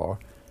hope for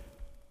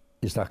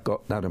is that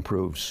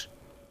improves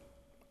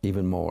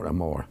even more and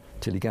more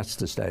till he gets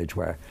to the stage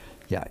where,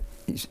 yeah,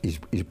 he's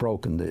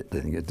broken the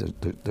thing.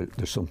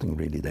 There's something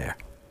really there.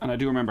 And I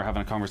do remember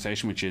having a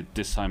conversation with you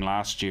this time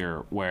last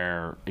year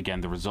where, again,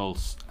 the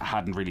results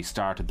hadn't really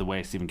started the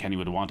way Stephen Kenny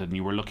would have wanted, and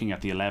you were looking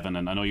at the 11,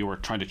 and I know you were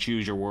trying to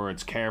choose your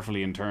words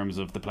carefully in terms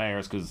of the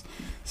players, because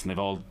they've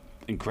all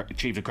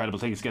achieved incredible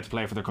things to get to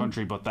play for their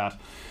country, but that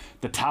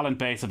the talent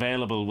base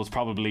available was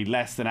probably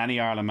less than any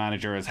Ireland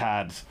manager has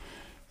had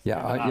in the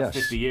last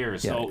 50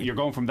 years. Yeah. So you're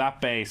going from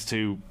that base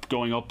to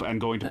going up and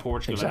going to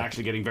Portugal and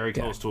actually getting very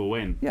close to a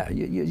win. Yeah,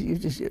 you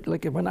just,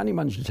 like when any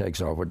manager takes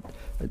over,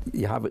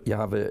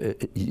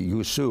 you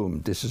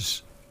assume this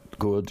is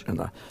good,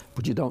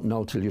 but you don't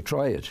know till you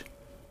try it.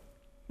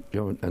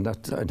 And I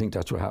think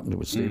that's what happened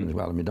with Stephen as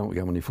well. I mean, don't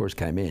forget when he first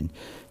came in,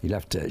 he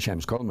left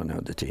Seamus Coleman out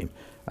of the team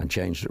and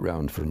changed it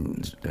around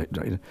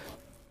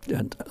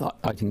and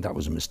I think that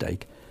was a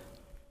mistake.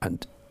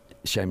 And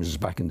Seamus is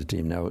back in the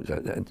team now.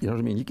 You know what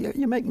I mean?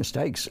 You make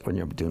mistakes when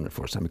you're doing it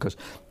first time because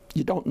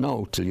you don't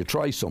know till you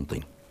try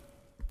something.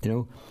 You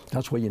know,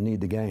 that's why you need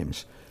the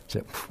games.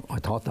 So I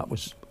thought that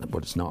was,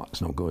 but it's not.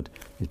 It's no good.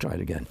 You try it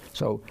again.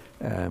 So,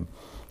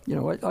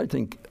 I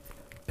think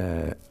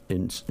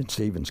in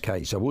Stephen's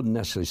case, I wouldn't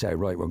necessarily say,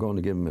 right, we're going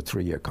to give him a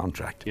 3-year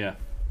contract. Yeah.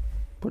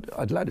 But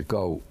I'd let it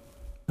go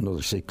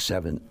another 6,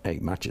 7,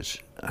 8 matches,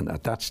 and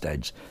at that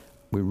stage,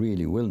 we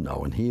really will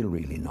know, and he'll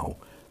really know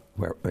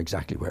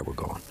exactly where we're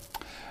going.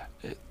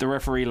 The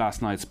referee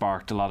last night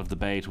sparked a lot of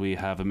debate. We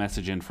have a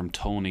message in from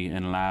Tony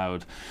in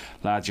Loud.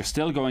 Lads, you're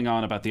still going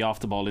on about the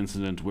off-the-ball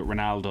incident with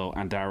Ronaldo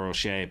and Darragh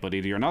O'Shea, but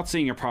either you're not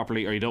seeing it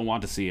properly or you don't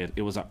want to see it.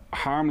 It was a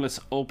harmless,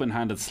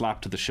 open-handed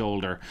slap to the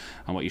shoulder,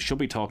 and what you should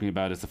be talking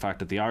about is the fact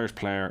that the Irish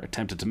player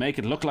attempted to make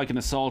it look like an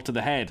assault to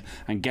the head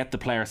and get the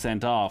player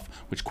sent off,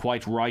 which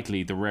quite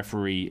rightly the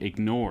referee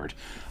ignored.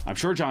 I'm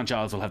sure John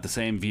Giles will have the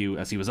same view,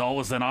 as he was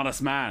always an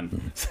honest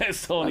man,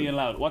 says Tony in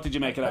Loud. What did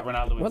you make of that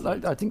Ronaldo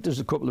incident? Well, I think there's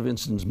a couple of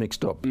incidents mixed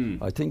up.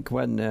 I think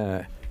when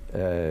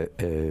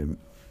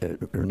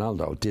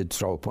Ronaldo did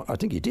throw a punch, I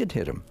think he did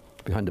hit him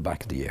behind the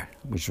back of the ear,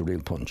 which was a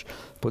real punch.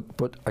 But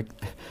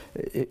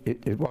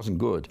it wasn't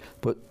good.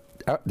 But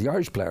the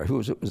Irish player, who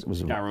was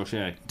Darragh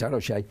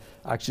O'Shea,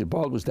 actually the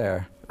ball was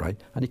there, right,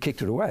 and he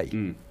kicked it away.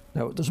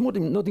 Now, there's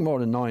nothing more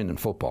than 9 in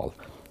football.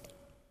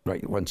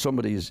 Right, when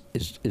somebody is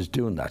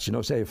doing that,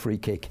 say a free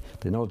kick,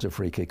 they know it's a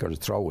free kick or a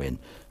throw in,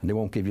 and they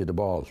won't give you the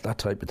ball, that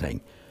type of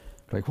thing.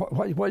 Like,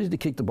 why did he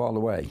kick the ball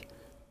away?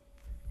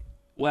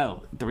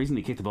 Well, the reason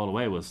he kicked the ball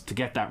away was to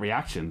get that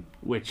reaction,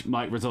 which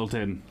might result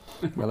in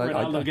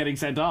Ronaldo getting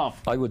sent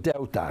off. I would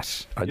doubt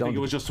that. I don't think it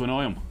was just to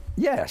annoy him.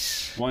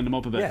 Yes. Wind him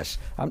up a bit. Yes,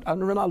 and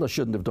Ronaldo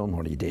shouldn't have done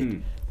what he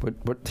did. But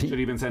should he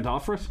have been sent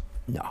off for it?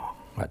 No,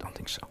 I don't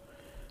think so.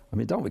 I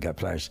mean, don't forget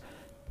players.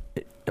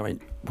 I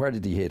mean, where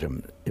did he hit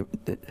him?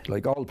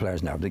 Like all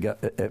players now, they get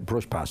a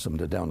brush past them,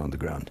 they're down on the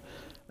ground.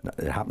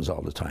 It happens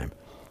all the time.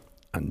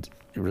 And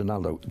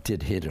Ronaldo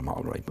did hit him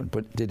all right,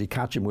 but did he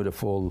catch him with a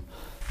full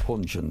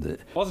punch?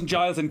 Wasn't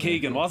Giles and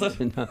Keegan, was it?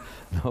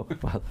 No.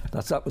 Well,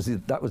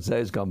 that was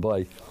days gone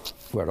by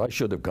where I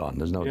should have gone.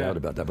 There's no doubt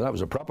about that. But that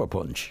was a proper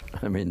punch.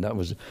 I mean, that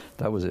was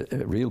a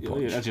real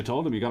punch. As you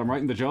told him, you got him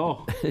right in the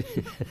jaw.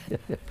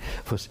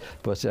 but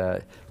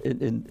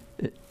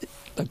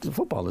like the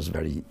football is a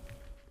very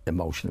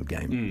emotional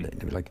game.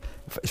 Like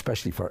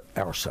especially for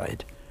our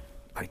side,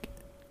 like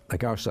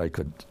our side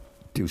could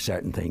do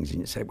certain things and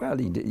you say, well,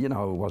 it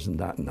wasn't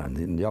that, and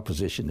in the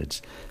opposition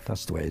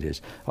that's the way it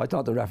is. I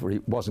thought the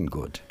referee wasn't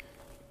good.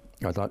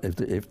 I thought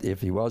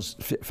if he was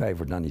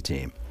favoured in any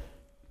team,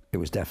 it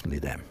was definitely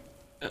them.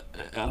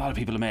 A lot of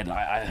people have made,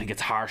 I think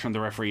it's harsh on the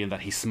referee in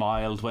that he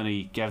smiled when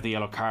he gave the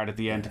yellow card at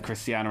the end to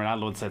Cristiano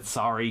Ronaldo and said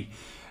sorry,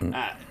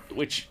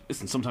 which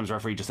listen, sometimes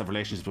referees just have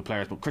relationships with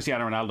players, but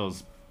Cristiano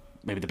Ronaldo's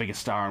maybe the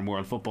biggest star in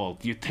world football.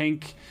 Do you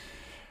think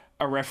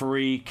a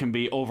referee can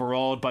be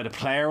overawed by the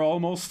player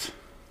almost?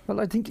 Well,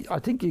 I think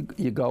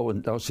you go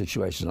in those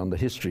situations on the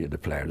history of the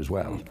player as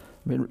well.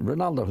 I mean,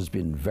 Ronaldo has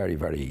been very,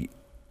 very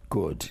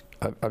good.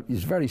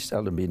 He's very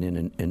seldom been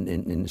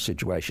in a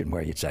situation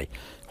where you'd say,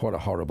 what a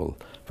horrible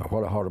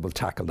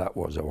tackle that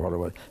was,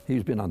 or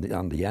he's been on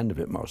the end of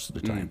it most of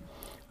the time.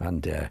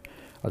 And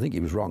I think he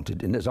was wrong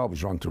and it's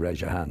always wrong to raise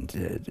your hand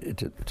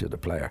to the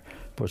player.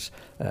 But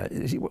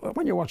you see,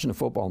 when you're watching a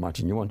football match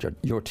and you want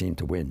your team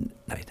to win,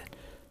 Nathan,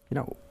 you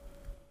know,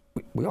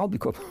 we all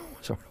become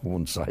sort of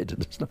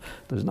one-sided.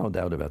 There's no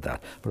doubt about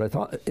that. But I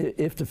thought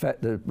if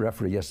the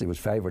referee yesterday was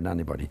favouring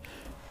anybody,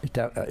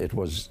 it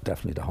was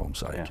definitely the home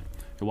side. Yeah.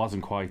 It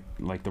wasn't quite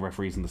like the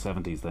referees in the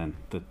 70s then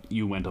that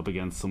you went up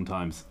against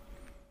sometimes.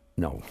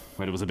 No.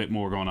 Where there was a bit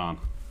more going on.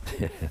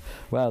 Yeah.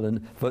 Well,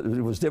 but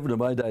it was different in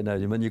my day now. I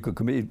mean, you could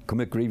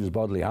commit grievous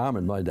bodily harm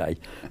in my day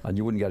and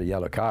you wouldn't get a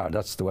yellow card.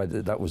 That's the way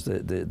that was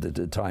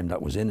the time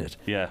that was in it.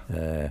 Yeah.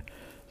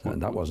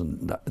 And that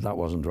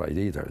wasn't right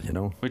either, you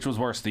know. Which was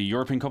worse, the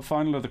European Cup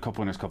final or the Cup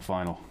Winners' Cup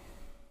final?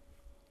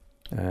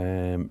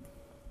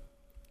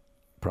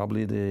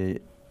 Probably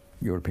the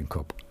European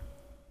Cup.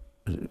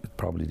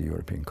 Probably the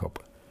European Cup.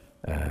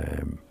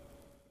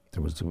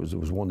 There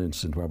was one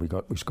instant where we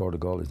scored a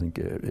goal. I think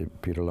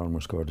Peter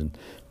Lorimer scored, and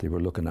they were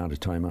looking at it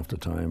time after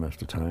time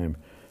after time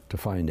to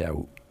find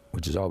out,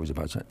 which is always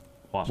about saying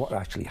what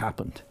actually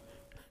happened.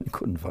 They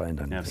couldn't find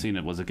anything. Yeah, I've seen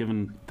it. Was it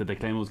given? Did they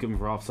claim it was given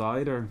for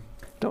offside, or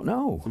don't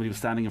know? Somebody was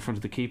standing in front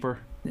of the keeper.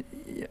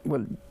 Yeah,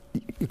 well,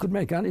 you could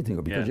make anything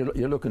up because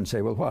you're looking and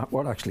say, well,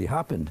 what actually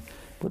happened?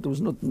 But there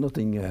was nothing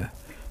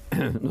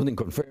nothing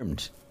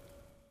confirmed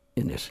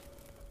in it.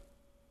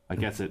 I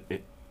guess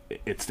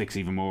it sticks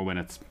even more when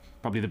it's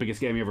probably the biggest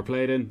game you ever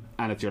played in,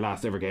 and it's your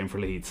last ever game for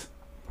Leeds.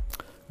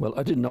 Well,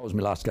 I didn't know it was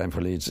my last game for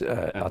Leeds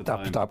at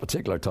that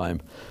particular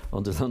time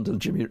until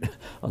Jimmy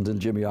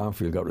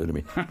Armfield got rid of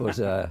me.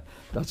 But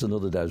that's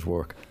another day's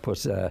work.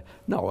 But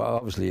no,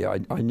 obviously I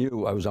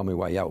knew I was on my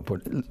way out.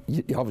 But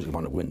you obviously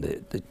want to win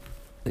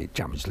the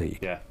Champions League.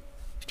 Yeah,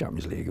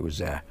 Champions League. It was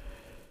you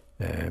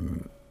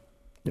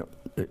know,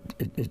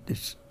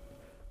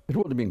 it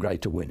would have been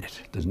great to win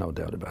it. There's no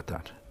doubt about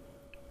that.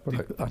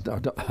 But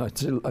I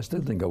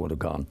still think I would have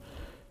gone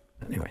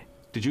anyway.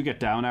 Did you get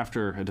down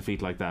after a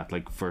defeat like that?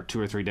 Like for 2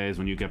 or 3 days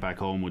when you get back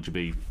home, would you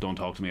be, don't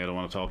talk to me, I don't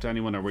want to talk to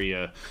anyone? Or were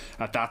you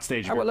at that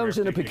stage? Well, I was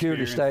in a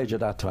peculiar stage at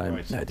that time,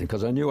 right, Nathan,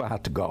 because I knew I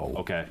had to go.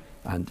 Okay.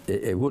 And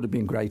it would have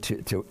been great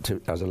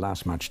to as a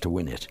last match to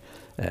win it.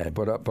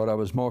 But I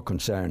was more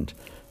concerned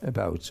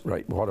about,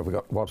 right,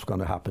 what's going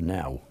to happen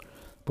now?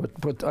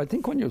 But I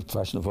think when you're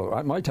professional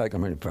football, my take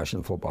on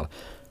professional football,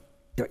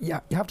 you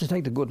have to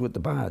take the good with the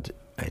bad,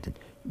 Nathan.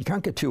 You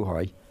can't get too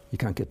high, you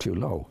can't get too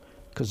low,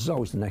 because it's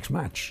always the next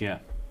match. Yeah.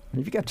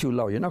 And if you get too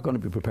low, you're not going to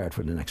be prepared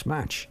for the next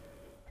match.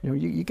 You know,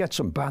 you get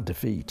some bad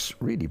defeats,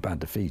 really bad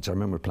defeats. I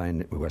remember playing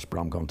with West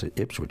Brom, going to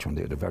Ipswich when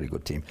they had a very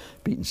good team,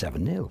 beaten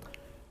 7-0.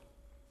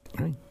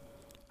 Right?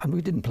 And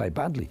we didn't play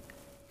badly.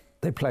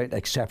 They played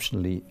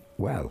exceptionally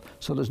well.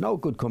 So there's no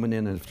good coming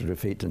in after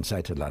defeat and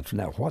say to the lads,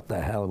 now, what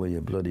the hell were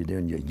you bloody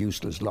doing, you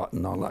useless lot,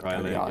 and all that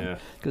carry on.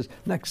 Because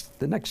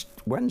the next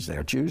Wednesday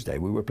or Tuesday,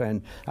 we were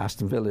playing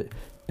Aston Villa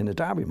in a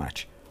derby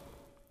match.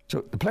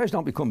 So the players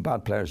don't become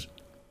bad players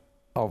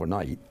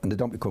overnight, and they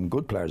don't become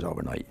good players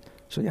overnight.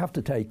 So you have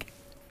to take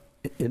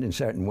it in a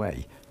certain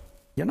way.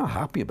 You're not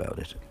happy about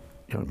it.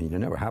 You know what I mean? You're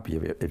never happy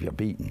if you're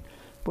beaten.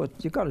 But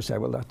you've got to say,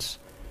 well, that's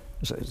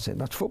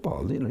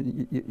football. You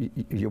know,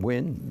 you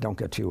win, don't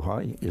get too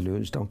high. You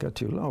lose, don't get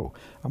too low.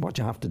 And what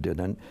you have to do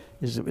then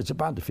is, it's a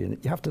bad defeat.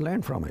 You have to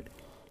learn from it.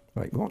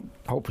 Right?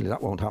 Hopefully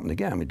that won't happen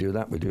again. We do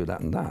that,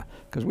 and that.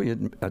 Because we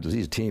had, as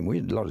a team, we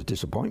had a lot of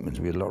disappointments.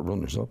 We had a lot of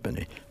runners up in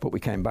it. But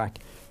we came back.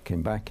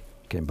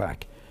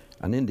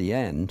 And in the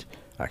end,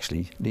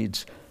 actually,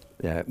 Leeds,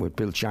 with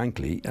Bill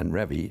Shankly and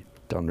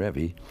Don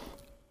Revie,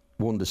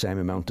 won the same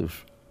amount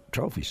of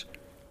trophies.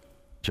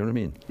 Do you know what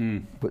I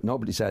mean? But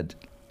nobody said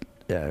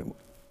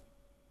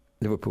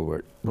Liverpool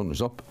were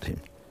runners-up team.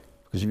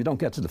 Because if you don't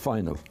get to the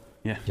final,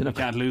 you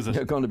can't lose it.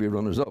 You're going to be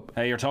runners-up.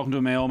 Hey, you're talking to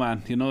a Mayo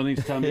man. You don't need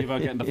to tell me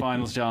about getting the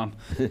finals, John.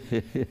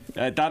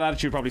 That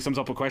attitude probably sums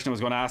up a question I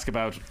was going to ask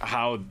about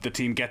how the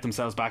team get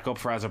themselves back up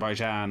for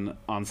Azerbaijan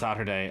on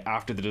Saturday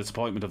after the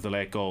disappointment of the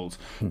late goals.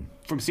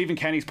 From Stephen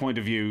Kenny's point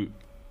of view,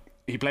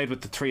 he played with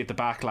the 3 at the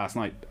back last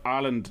night.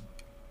 Ireland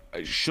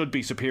should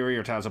be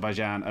superior to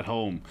Azerbaijan at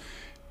home.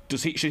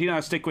 Should he now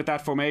stick with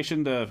that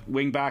formation? The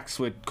wing backs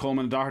with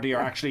Coleman and Doherty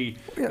are actually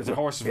is it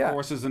horses for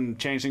horses and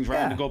change things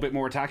around and go a bit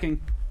more attacking?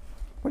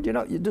 Well, you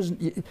know,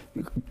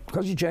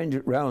 because you change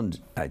it round,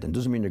 Aidan,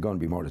 doesn't mean you're going to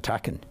be more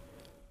attacking.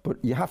 But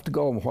you have to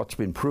go on what's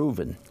been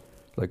proven.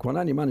 Like when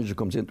any manager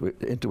comes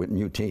into a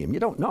new team, you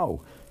don't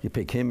know. You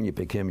pick him and you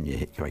pick him and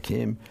you pick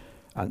him,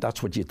 and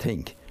that's what you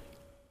think.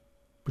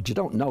 But you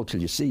don't know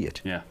till you see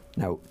it. Yeah.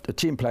 Now the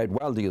team played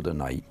well the other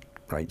night,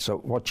 right? So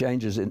what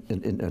changes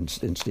in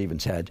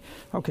Stephen's head?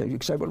 Okay, you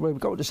can say, well, we'll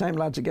go with the same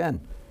lads again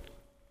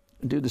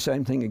and do the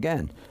same thing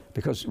again.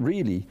 Because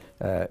really,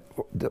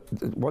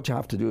 what you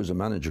have to do as a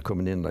manager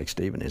coming in like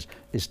Stephen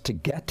is to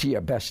get to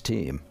your best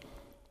team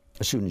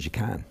as soon as you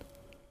can.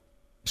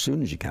 As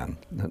soon as you can.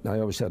 I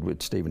always said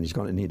with Stephen, he's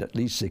going to need at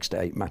least 6 to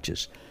 8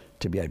 matches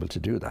to be able to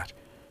do that.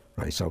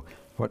 Right. So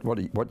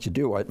what you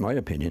do, in my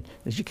opinion,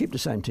 is you keep the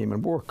same team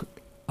and work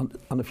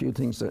on a few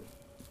things that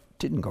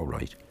didn't go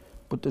right.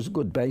 But there's a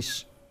good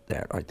base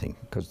there, I think,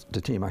 because the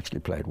team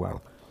actually played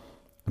well.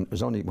 And it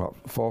was only, 4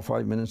 or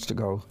 5 minutes to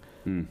go.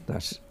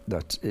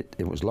 That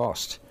it was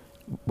lost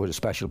with a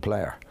special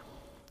player.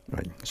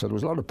 Right. So there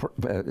was a lot of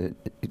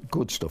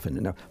good stuff in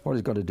it. Now, what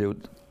he's got to do,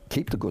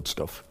 keep the good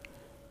stuff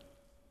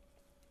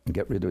and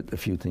get rid of a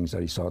few things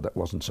that he saw that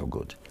wasn't so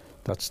good.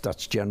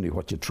 That's generally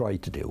what you try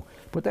to do.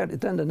 But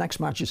then the next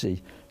match, you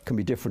see, can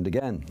be different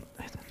again.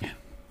 Yeah.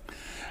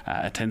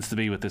 It tends to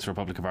be with this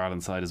Republic of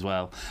Ireland side as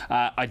well.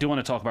 I do want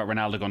to talk about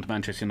Ronaldo going to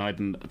Manchester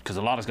United because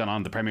a lot has gone on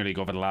in the Premier League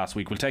over the last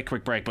week. We'll take a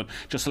quick break, but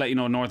just to let you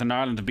know, Northern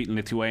Ireland have beaten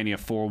Lithuania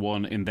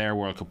 4-1 in their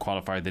World Cup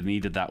qualifier. They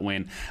needed that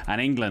win.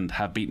 And England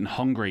have beaten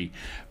Hungary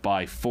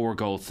by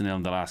 4-0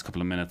 in the last couple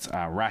of minutes.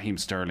 Raheem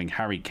Sterling,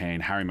 Harry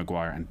Kane, Harry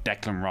Maguire and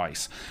Declan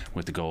Rice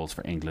with the goals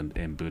for England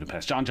in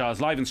Budapest. John Giles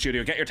live in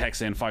studio. Get your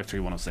text in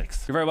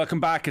 53106. You're very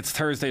welcome back. It's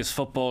Thursday's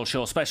football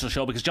show, special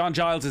show, because John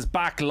Giles is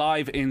back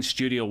live in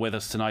studio with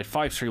us tonight.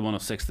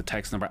 53106, the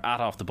text number at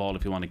Off The Ball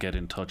if you want to get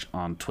in touch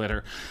on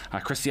Twitter.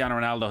 Cristiano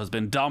Ronaldo has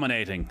been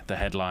dominating the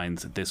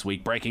headlines this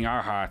week, breaking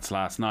our hearts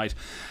last night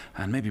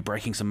and maybe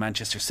breaking some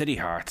Manchester City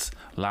hearts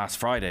last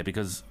Friday,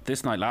 because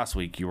this night last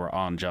week you were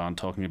on, John,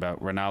 talking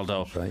about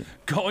Ronaldo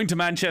going to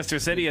Manchester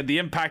City and the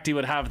impact he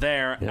would have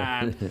there.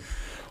 And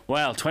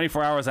well,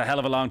 24 hours a hell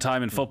of a long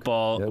time in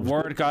football.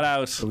 Word got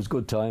out. It was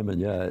good timing,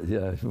 yeah.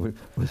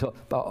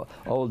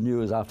 Old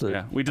news after.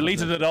 Yeah, we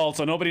deleted it all,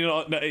 so nobody.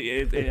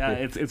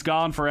 It's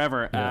gone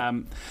forever.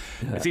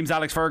 It seems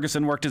Alex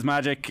Ferguson worked his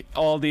magic.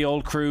 All the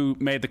old crew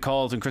made the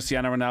calls, and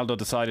Cristiano Ronaldo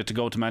decided to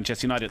go to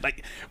Manchester United.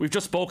 Like we've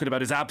just spoken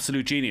about his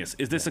absolute genius.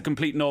 Is this a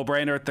complete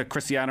no-brainer that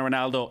Cristiano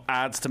Ronaldo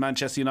adds to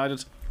Manchester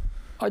United?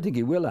 I think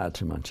he will add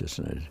to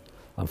Manchester United.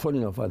 And funny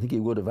enough, I think he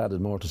would have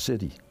added more to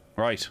City.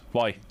 Right.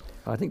 Why?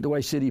 I think the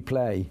way City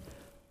play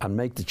and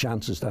make the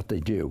chances that they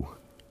do,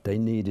 they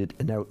needed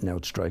an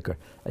out-and-out striker,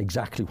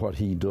 exactly what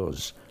he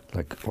does.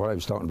 Like what I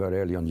was talking about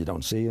earlier on, you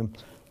don't see him.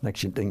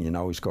 Next thing you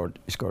know, he scored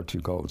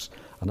 2 goals.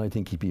 And I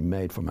think he'd be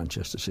made for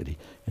Manchester City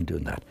in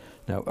doing that.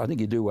 Now, I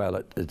think he'd do well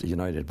at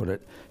United, but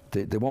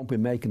they won't be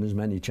making as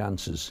many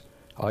chances,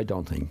 I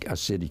don't think, as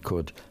City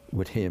could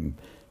with him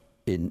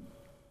in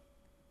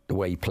the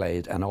way he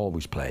played and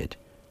always played.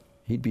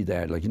 He'd be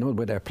there, like, you know,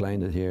 where they're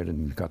playing it here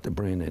and you've got De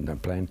Bruyne and they're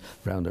playing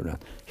round and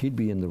round. He'd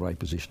be in the right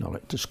position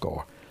to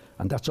score.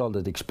 And that's all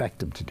they'd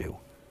expect him to do. You know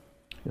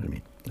what I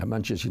mean? At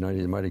Manchester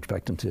United, you might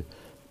expect him to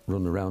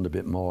run around a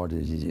bit more.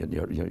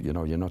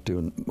 You're not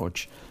doing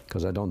much,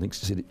 because I don't think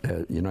City,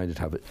 United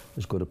have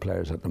as good a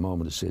players at the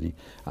moment as City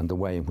and the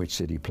way in which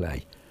City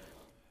play.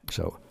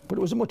 So, but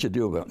it was much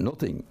ado about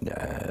nothing.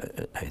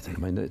 I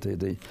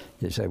mean,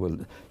 you say, well,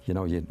 you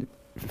know,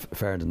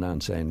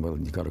 Ferdinand saying, well,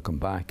 you've got to come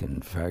back,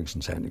 and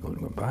Ferguson saying you're going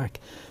to come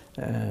back.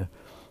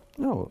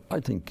 No,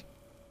 I think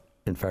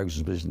in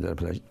Ferguson's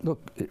position, look,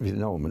 if you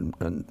know him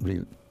and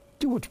really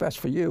do what's best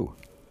for you.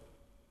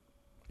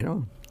 You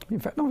know, in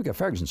fact, don't forget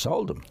Ferguson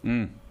sold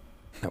him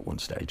at one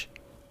stage.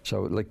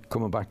 So, like,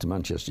 coming back to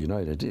Manchester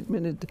United, I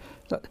mean,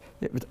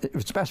 if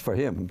it's best for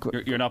him.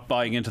 You're not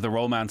buying into the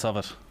romance of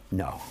it?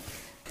 No.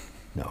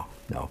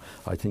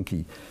 I think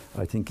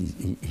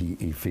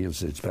he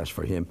feels it's best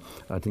for him.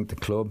 I think the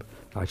club,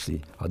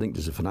 actually, I think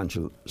there's a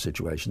financial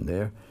situation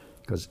there,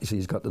 because you see,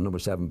 he's got the number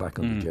 7 back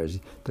on the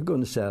jersey. They're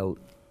going to sell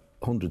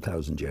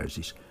 100,000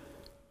 jerseys,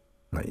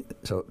 right?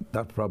 So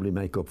that probably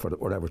make up for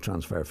whatever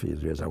transfer fee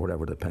there is or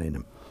whatever they're paying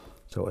him.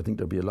 So I think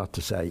there'll be a lot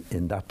to say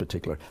in that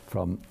particular,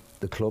 from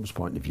the club's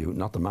point of view,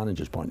 not the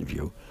manager's point of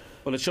view.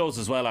 Well, it shows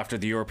as well after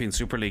the European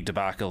Super League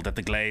debacle that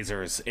the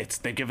Glazers,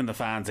 they've given the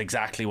fans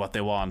exactly what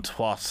they want.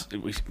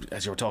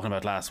 As you were talking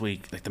about last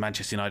week, like the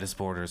Manchester United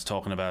supporters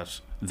talking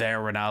about their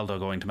Ronaldo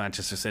going to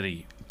Manchester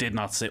City did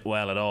not sit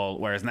well at all,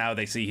 whereas now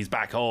they see he's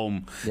back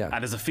home, and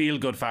there's a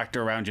feel-good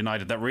factor around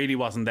United that really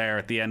wasn't there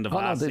at the end of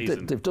last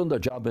season. They've done their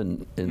job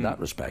in that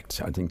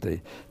respect. I think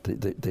they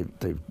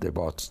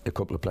bought a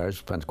couple of players,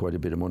 spent quite a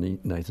bit of money,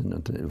 Nathan,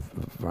 and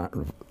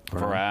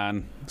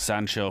Varane,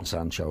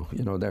 Sancho.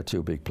 You know, they're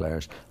 2 big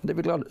players. And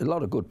they've got a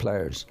lot of good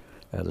players.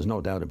 There's no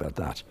doubt about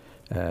that.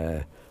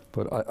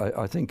 But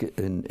I think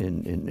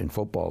in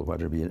football,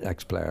 whether it be an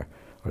ex-player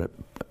or a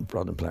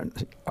modern player,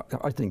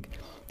 I think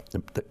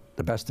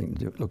the best thing to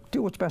do, look,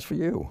 do what's best for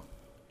you.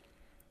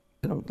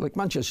 You know, like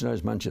Manchester United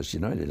is Manchester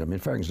United. I mean,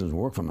 Ferguson doesn't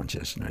work for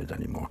Manchester United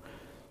anymore.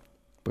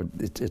 But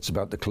it's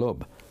about the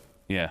club.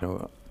 Yeah. You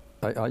know,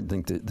 I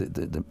think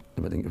the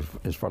thing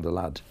is for the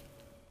lad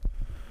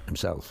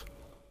himself.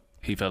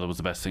 He felt it was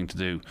the best thing to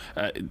do.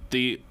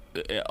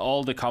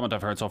 All the comment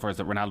I've heard so far is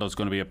that Ronaldo's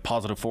going to be a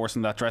positive force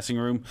in that dressing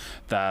room,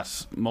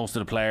 that most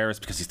of the players,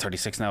 because he's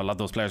 36 now, a lot of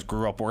those players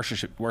grew up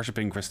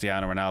worshipping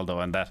Cristiano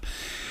Ronaldo, and that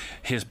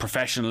his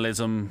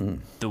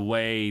professionalism, the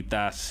way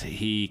that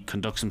he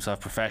conducts himself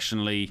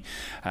professionally,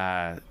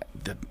 the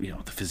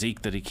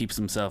physique that he keeps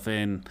himself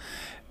in,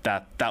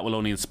 that will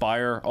only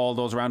inspire all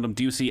those around him.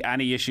 Do you see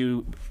any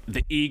issue,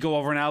 the ego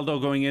of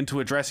Ronaldo going into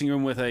a dressing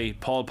room with a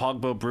Paul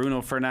Pogba,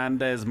 Bruno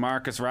Fernandes,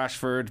 Marcus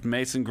Rashford,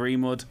 Mason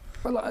Greenwood?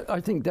 Well, I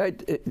think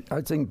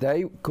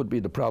they could be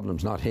the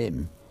problems, not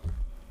him.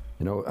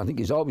 You know, I think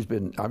he's always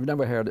been. I've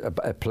never heard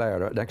a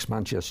player, an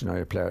ex-Manchester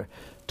United player,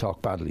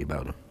 talk badly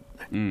about him.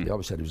 They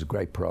always said he was a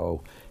great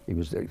pro. He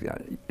was,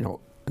 and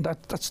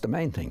that's the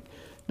main thing.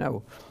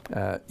 Now,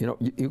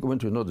 you go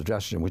into another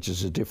dressing room, which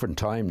is a different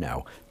time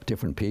now,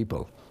 different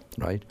people,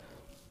 right?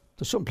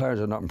 There's some players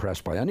are not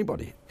impressed by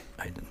anybody,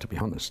 to be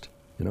honest.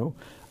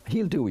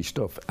 He'll do his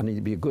stuff, and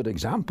he'll be a good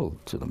example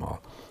to them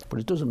all. But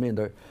it doesn't mean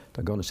they're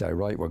going to say,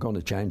 right, we're going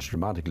to change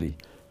dramatically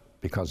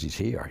because he's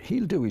here.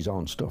 He'll do his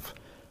own stuff,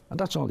 and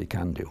that's all he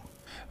can do.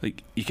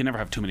 Like, you can never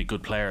have too many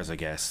good players, I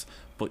guess.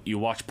 But you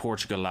watched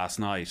Portugal last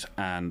night,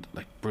 and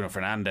like Bruno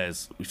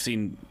Fernandes, we've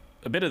seen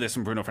a bit of this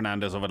from Bruno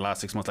Fernandes over the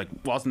last 6 months. Like,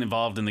 wasn't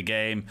involved in the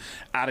game.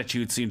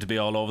 Attitude seemed to be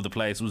all over the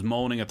place. Was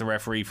moaning at the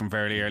referee from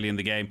very early in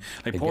the game.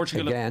 Like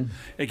Portugal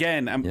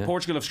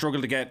Portugal have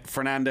struggled to get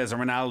Fernandes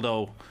and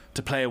Ronaldo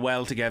to play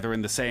well together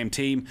in the same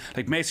team.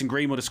 Like, Mason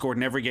Greenwood has scored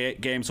in every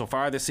game so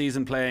far this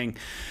season.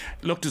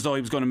 Looked as though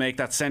he was going to make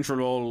that central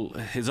role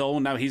his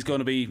own. Now he's going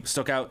to be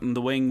stuck out in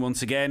the wing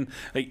once again.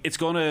 Like, it's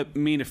going to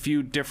mean a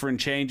few different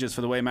changes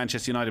for the way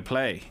Manchester United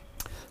play.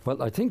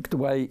 Well, I think the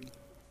way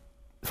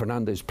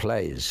Fernandes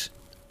plays,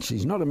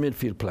 he's not a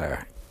midfield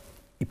player.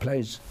 He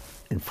plays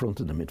in front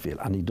of the midfield,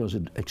 and he does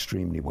it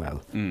extremely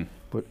well.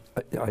 But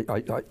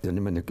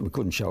we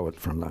couldn't show it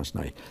from last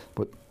night.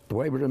 But the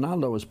way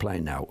Ronaldo is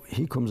playing now,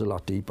 he comes a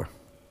lot deeper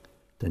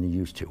than he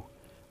used to,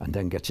 and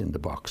then gets in the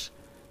box.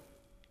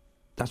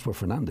 That's what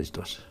Fernandes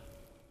does.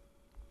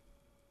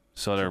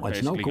 So they're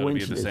basically going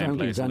to be at the same place on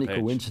the pitch. It's any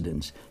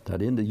coincidence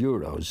that in the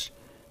Euros,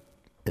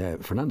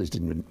 Fernandes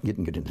didn't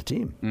get in the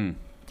team.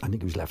 I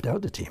think he was left out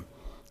of the team.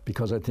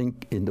 Because I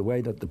think in the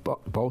way that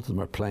both of them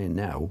are playing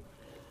now,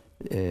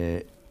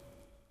 they're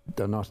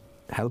not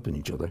helping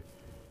each other.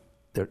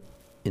 They're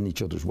in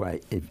each other's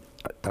way.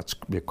 That's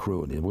a bit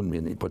crude. It wouldn't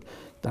be, but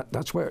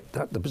that's where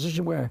the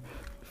position where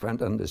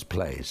Fernandes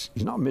plays.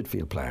 He's not a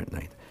midfield player,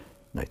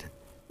 Nathan.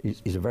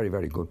 He's a very,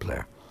 very good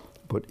player,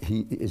 but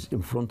he is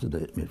in front of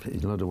the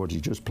midfield. In other words,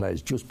 he just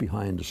plays just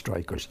behind the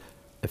strikers,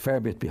 a fair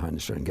bit behind the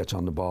striker, and gets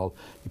on the ball.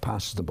 He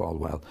passes the ball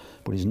well,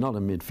 but he's not a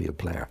midfield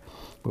player.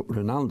 But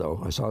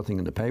Ronaldo, I saw a thing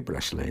in the paper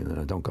actually, and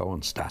I don't go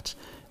on stats.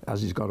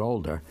 As he's got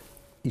older,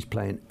 he's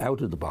playing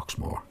out of the box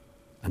more,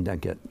 and then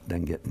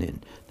getting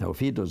in. Now, if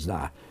he does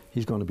that,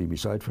 he's going to be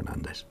beside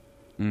Fernandes.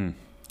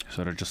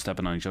 So they're just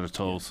stepping on each other's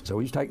toes. So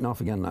he's taken off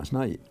again last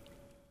night,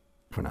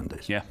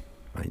 Fernandes. Yeah.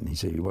 Right, and he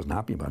said he wasn't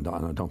happy about that,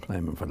 and I don't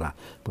blame him for that.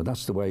 But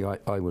that's the way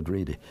I would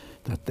read it,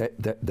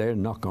 that they're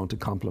not going to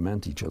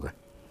complement each other.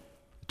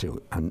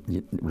 And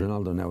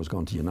Ronaldo now is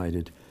going to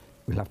United.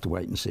 We'll have to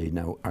wait and see.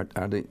 Now,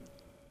 are they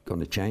going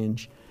to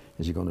change?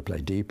 Is he going to play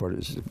deeper?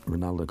 Is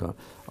Ronaldo going?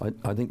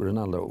 I think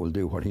Ronaldo will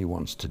do what he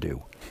wants to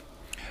do.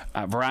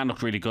 Varane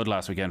looked really good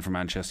last weekend for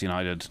Manchester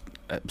United.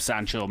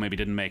 Sancho maybe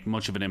didn't make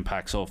much of an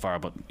impact so far,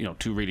 but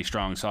two really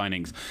strong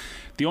signings.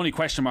 The only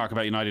question mark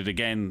about United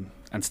again,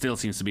 and still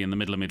seems to be in the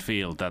middle of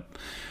midfield, that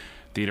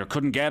they either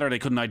couldn't get or they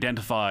couldn't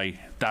identify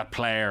that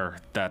player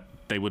that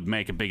they would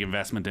make a big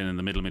investment in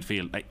the middle of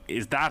midfield. Like,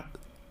 is that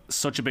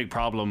such a big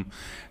problem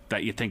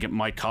that you think it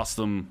might cost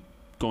them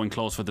going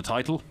close for the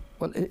title?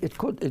 Well, it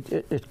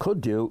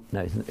could do,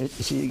 Nathan.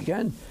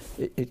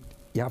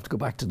 You have to go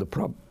back to the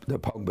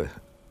Pogba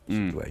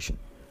situation.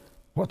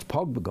 What's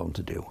Pogba going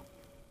to do?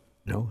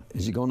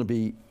 Is he going to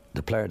be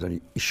the player that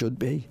he should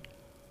be?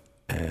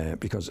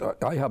 Because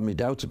I have my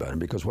doubts about him,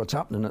 because what's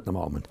happening at the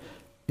moment,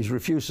 he's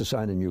refused to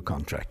sign a new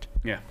contract.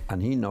 Yeah.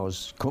 And he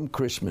knows come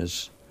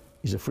Christmas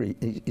he's a free.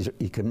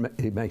 He can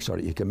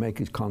make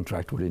his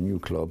contract with a new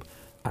club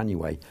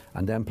anyway,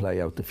 and then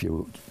play out the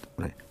few.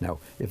 Now,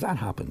 if that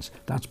happens,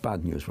 that's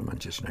bad news for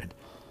Manchester United.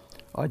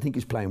 I think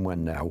he's playing well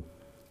now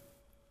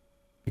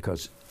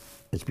because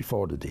it's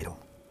before the deal,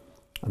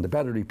 and the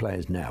better he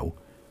plays now,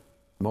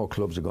 more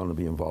clubs are going to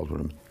be involved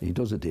with him. He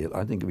does a deal.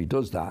 I think if he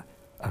does that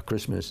at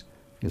Christmas,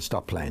 he'll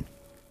stop playing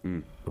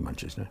for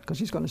Manchester because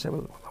he's going to say,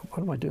 "Well,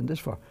 what am I doing this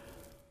for?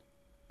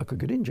 I could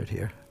get injured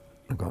here."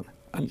 I'm gone.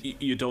 And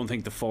you don't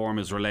think the form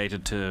is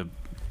related to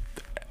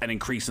an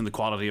increase in the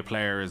quality of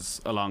players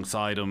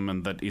alongside him,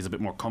 and that he's a bit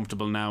more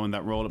comfortable now in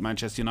that role at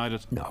Manchester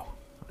United? No,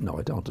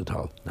 I don't at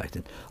all,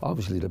 Nathan.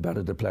 Obviously, the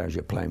better the players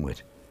you're playing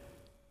with,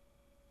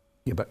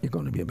 you're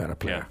going to be a better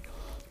player. Yeah.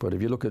 But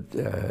if you look at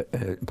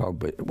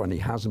Pogba, when he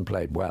hasn't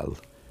played well,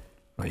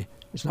 right,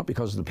 it's not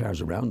because of the players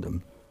around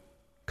him,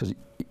 because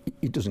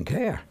he doesn't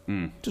care.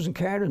 Doesn't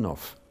care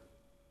enough,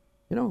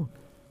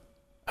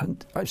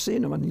 And I've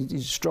seen him, and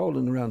he's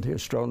strolling around here,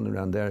 strolling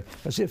around there,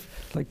 as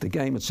if like the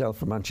game itself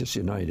for Manchester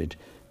United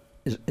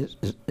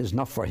is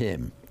not for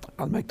him.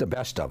 I'll make the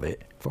best of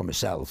it for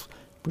myself,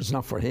 but it's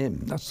not for him.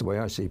 That's the way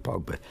I see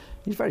Pogba.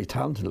 He's very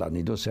talented lad, and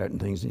he does certain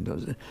things, and he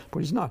does it, but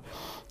he's not.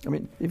 I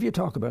mean, if you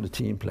talk about a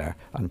team player,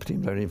 and a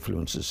team player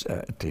influences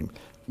a team,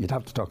 you'd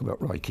have to talk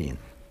about Roy Keane.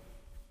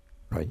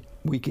 Right,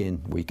 week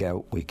in, week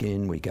out,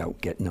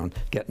 getting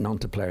on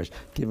to players,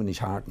 giving his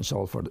heart and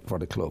soul for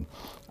the club,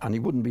 and he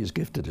wouldn't be as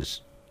gifted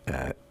as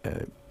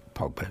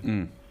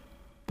Pogba,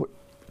 but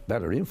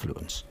better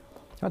influence.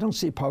 I don't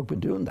see Pogba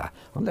doing that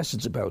unless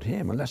it's about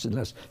him, unless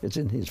it's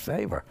in his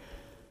favour.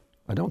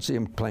 I don't see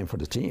him playing for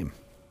the team.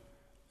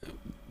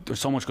 there's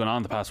so much going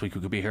on the past week.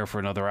 We could be here for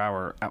another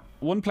hour.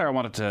 One player I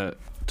wanted to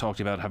talk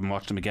to you about, having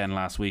watched him again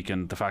last week,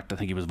 and the fact I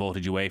think he was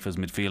voted UEFA's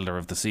midfielder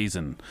of the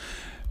season,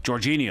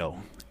 Jorginho,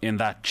 in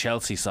that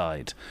Chelsea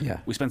side. Yeah.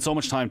 We spent so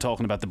much time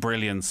talking about the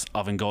brilliance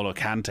of N'Golo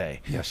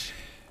Kante. Yes.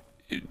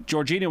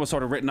 Jorginho was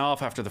sort of written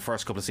off after the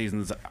first couple of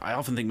seasons. I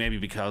often think maybe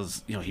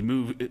because he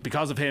moved,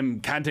 because of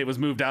him, Kante was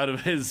moved out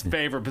of his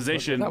favourite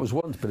position. That was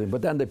once,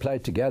 but then they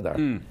played together,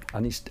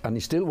 and he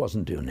still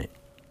wasn't doing it.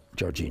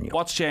 Jorginho.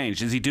 What's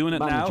changed? Is he doing it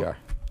Manager. now?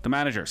 The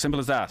manager, simple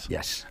as that.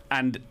 Yes.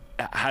 And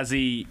is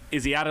he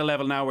at a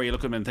level now where you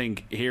look at him and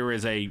think, here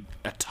is a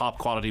top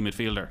quality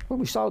midfielder? Well,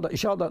 we saw that. He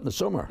showed that in the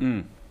summer,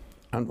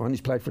 and when he's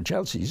played for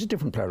Chelsea, he's a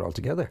different player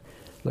altogether.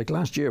 Like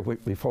last year,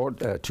 before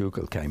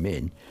Tuchel came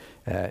in,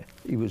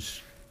 he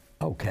was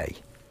okay.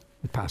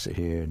 He'd pass it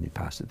here and he'd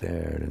pass it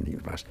there and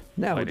he'd pass.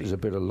 Now there's a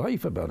bit of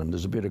life about him.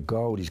 There's a bit of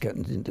go. He's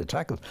getting into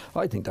tackles.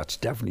 I think that's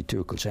definitely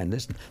Tuchel saying,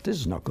 "Listen, this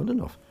is not good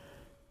enough.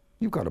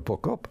 You've got to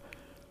puck up."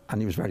 And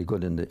he was very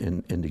good in the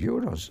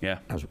Euros,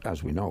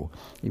 as we know.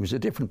 He was a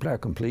different player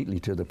completely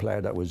to the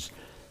player that was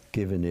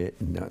giving it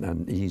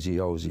and easy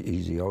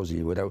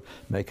Ozzy without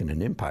making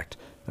an impact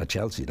at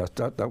Chelsea.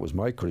 That was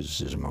my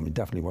criticism. I mean,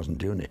 definitely wasn't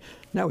doing it.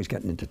 Now he's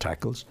getting into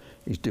tackles.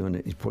 He's doing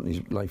it. He's putting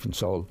his life and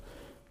soul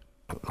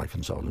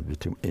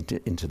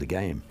into the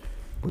game.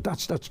 But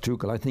that's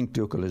Tuchel. I think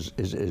Tuchel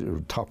is a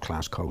top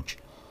class coach.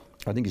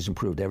 I think he's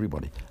improved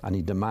everybody, and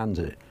he demands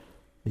it,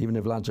 even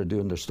if lads are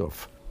doing their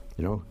stuff.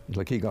 You know,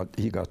 like he got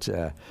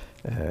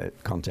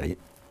Conte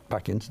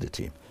back into the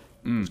team.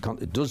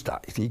 Conte does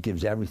that. He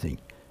gives everything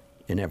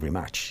in every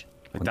match.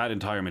 Like that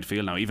entire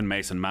midfield now, even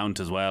Mason Mount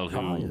as well,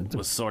 who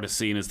was sort of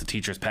seen as the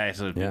teacher's pet,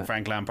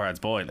 Frank Lampard's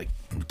boy. Like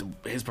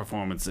his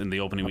performance in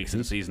the opening weeks of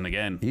the season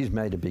again. He's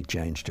made a big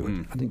change to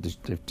it. I think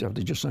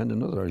they just signed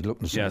another. He's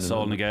looking to sign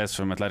Saul Niguez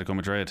from Atletico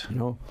Madrid. You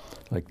know,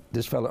 like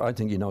this fella, I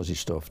think he knows his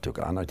stuff,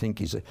 and I think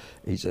he's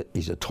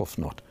a tough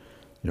nut.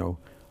 You know.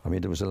 I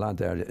mean, there was a lad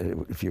there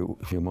a few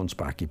months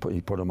back. He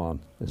put him on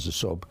as a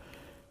sub,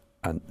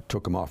 and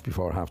took him off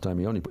before half time.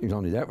 He was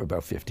only there for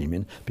about 15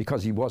 minutes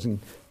because he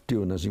wasn't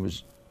doing as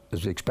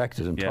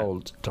expected and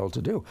told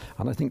to do.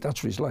 And I think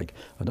that's what he's like.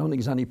 I don't think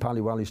he's any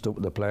pally-wally stuff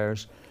with the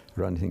players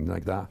or anything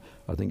like that.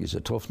 I think he's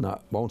a tough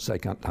nut. Won't say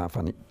can't have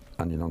any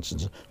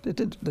nonsense. They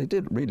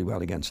did really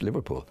well against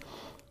Liverpool,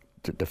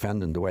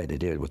 defending the way they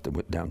did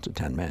with down to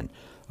 10 men.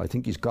 I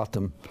think he's got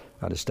them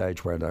at a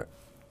stage where they're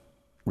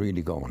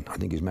really going. I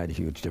think he's made a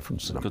huge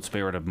difference to them. Good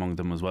spirit among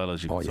them as well,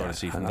 as you can sort of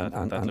see from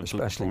that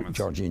especially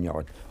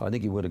Jorginho. I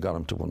think he would have got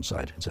him to one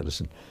side and said,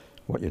 "Listen,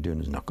 what you're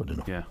doing is not good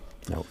enough.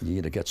 Now you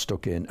either get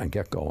stuck in and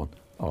get going,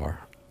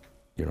 or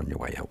you're on your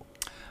way out."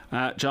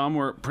 John,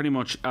 we're pretty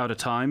much out of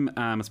time.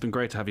 It's been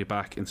great to have you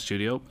back in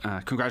studio.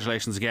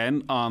 Congratulations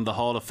again on the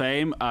Hall of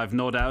Fame. I've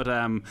no doubt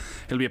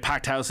it'll be a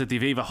packed house at the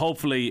Aviva,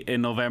 hopefully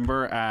in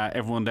November.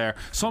 Everyone there.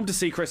 Some to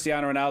see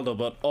Cristiano Ronaldo,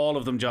 but all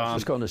of them, John. I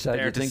was just going to say,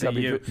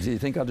 do you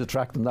think I'd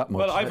attract them that much?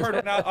 Well, I've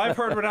heard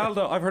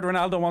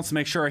Ronaldo wants to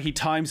make sure he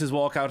times his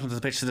walk out onto the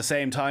pitch to the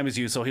same time as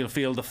you, so he'll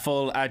feel the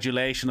full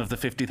adulation of the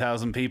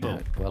 50,000 people.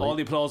 Yeah, well, all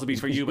the applause will be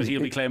for you, but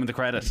he'll be claiming the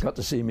credit. He's got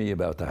to see me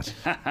about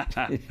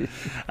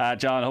that.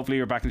 John, hopefully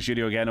you're back in the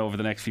studio again over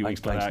the next few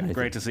weeks. Thanks,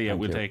 great to see you.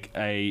 We'll take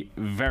a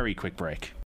very quick break.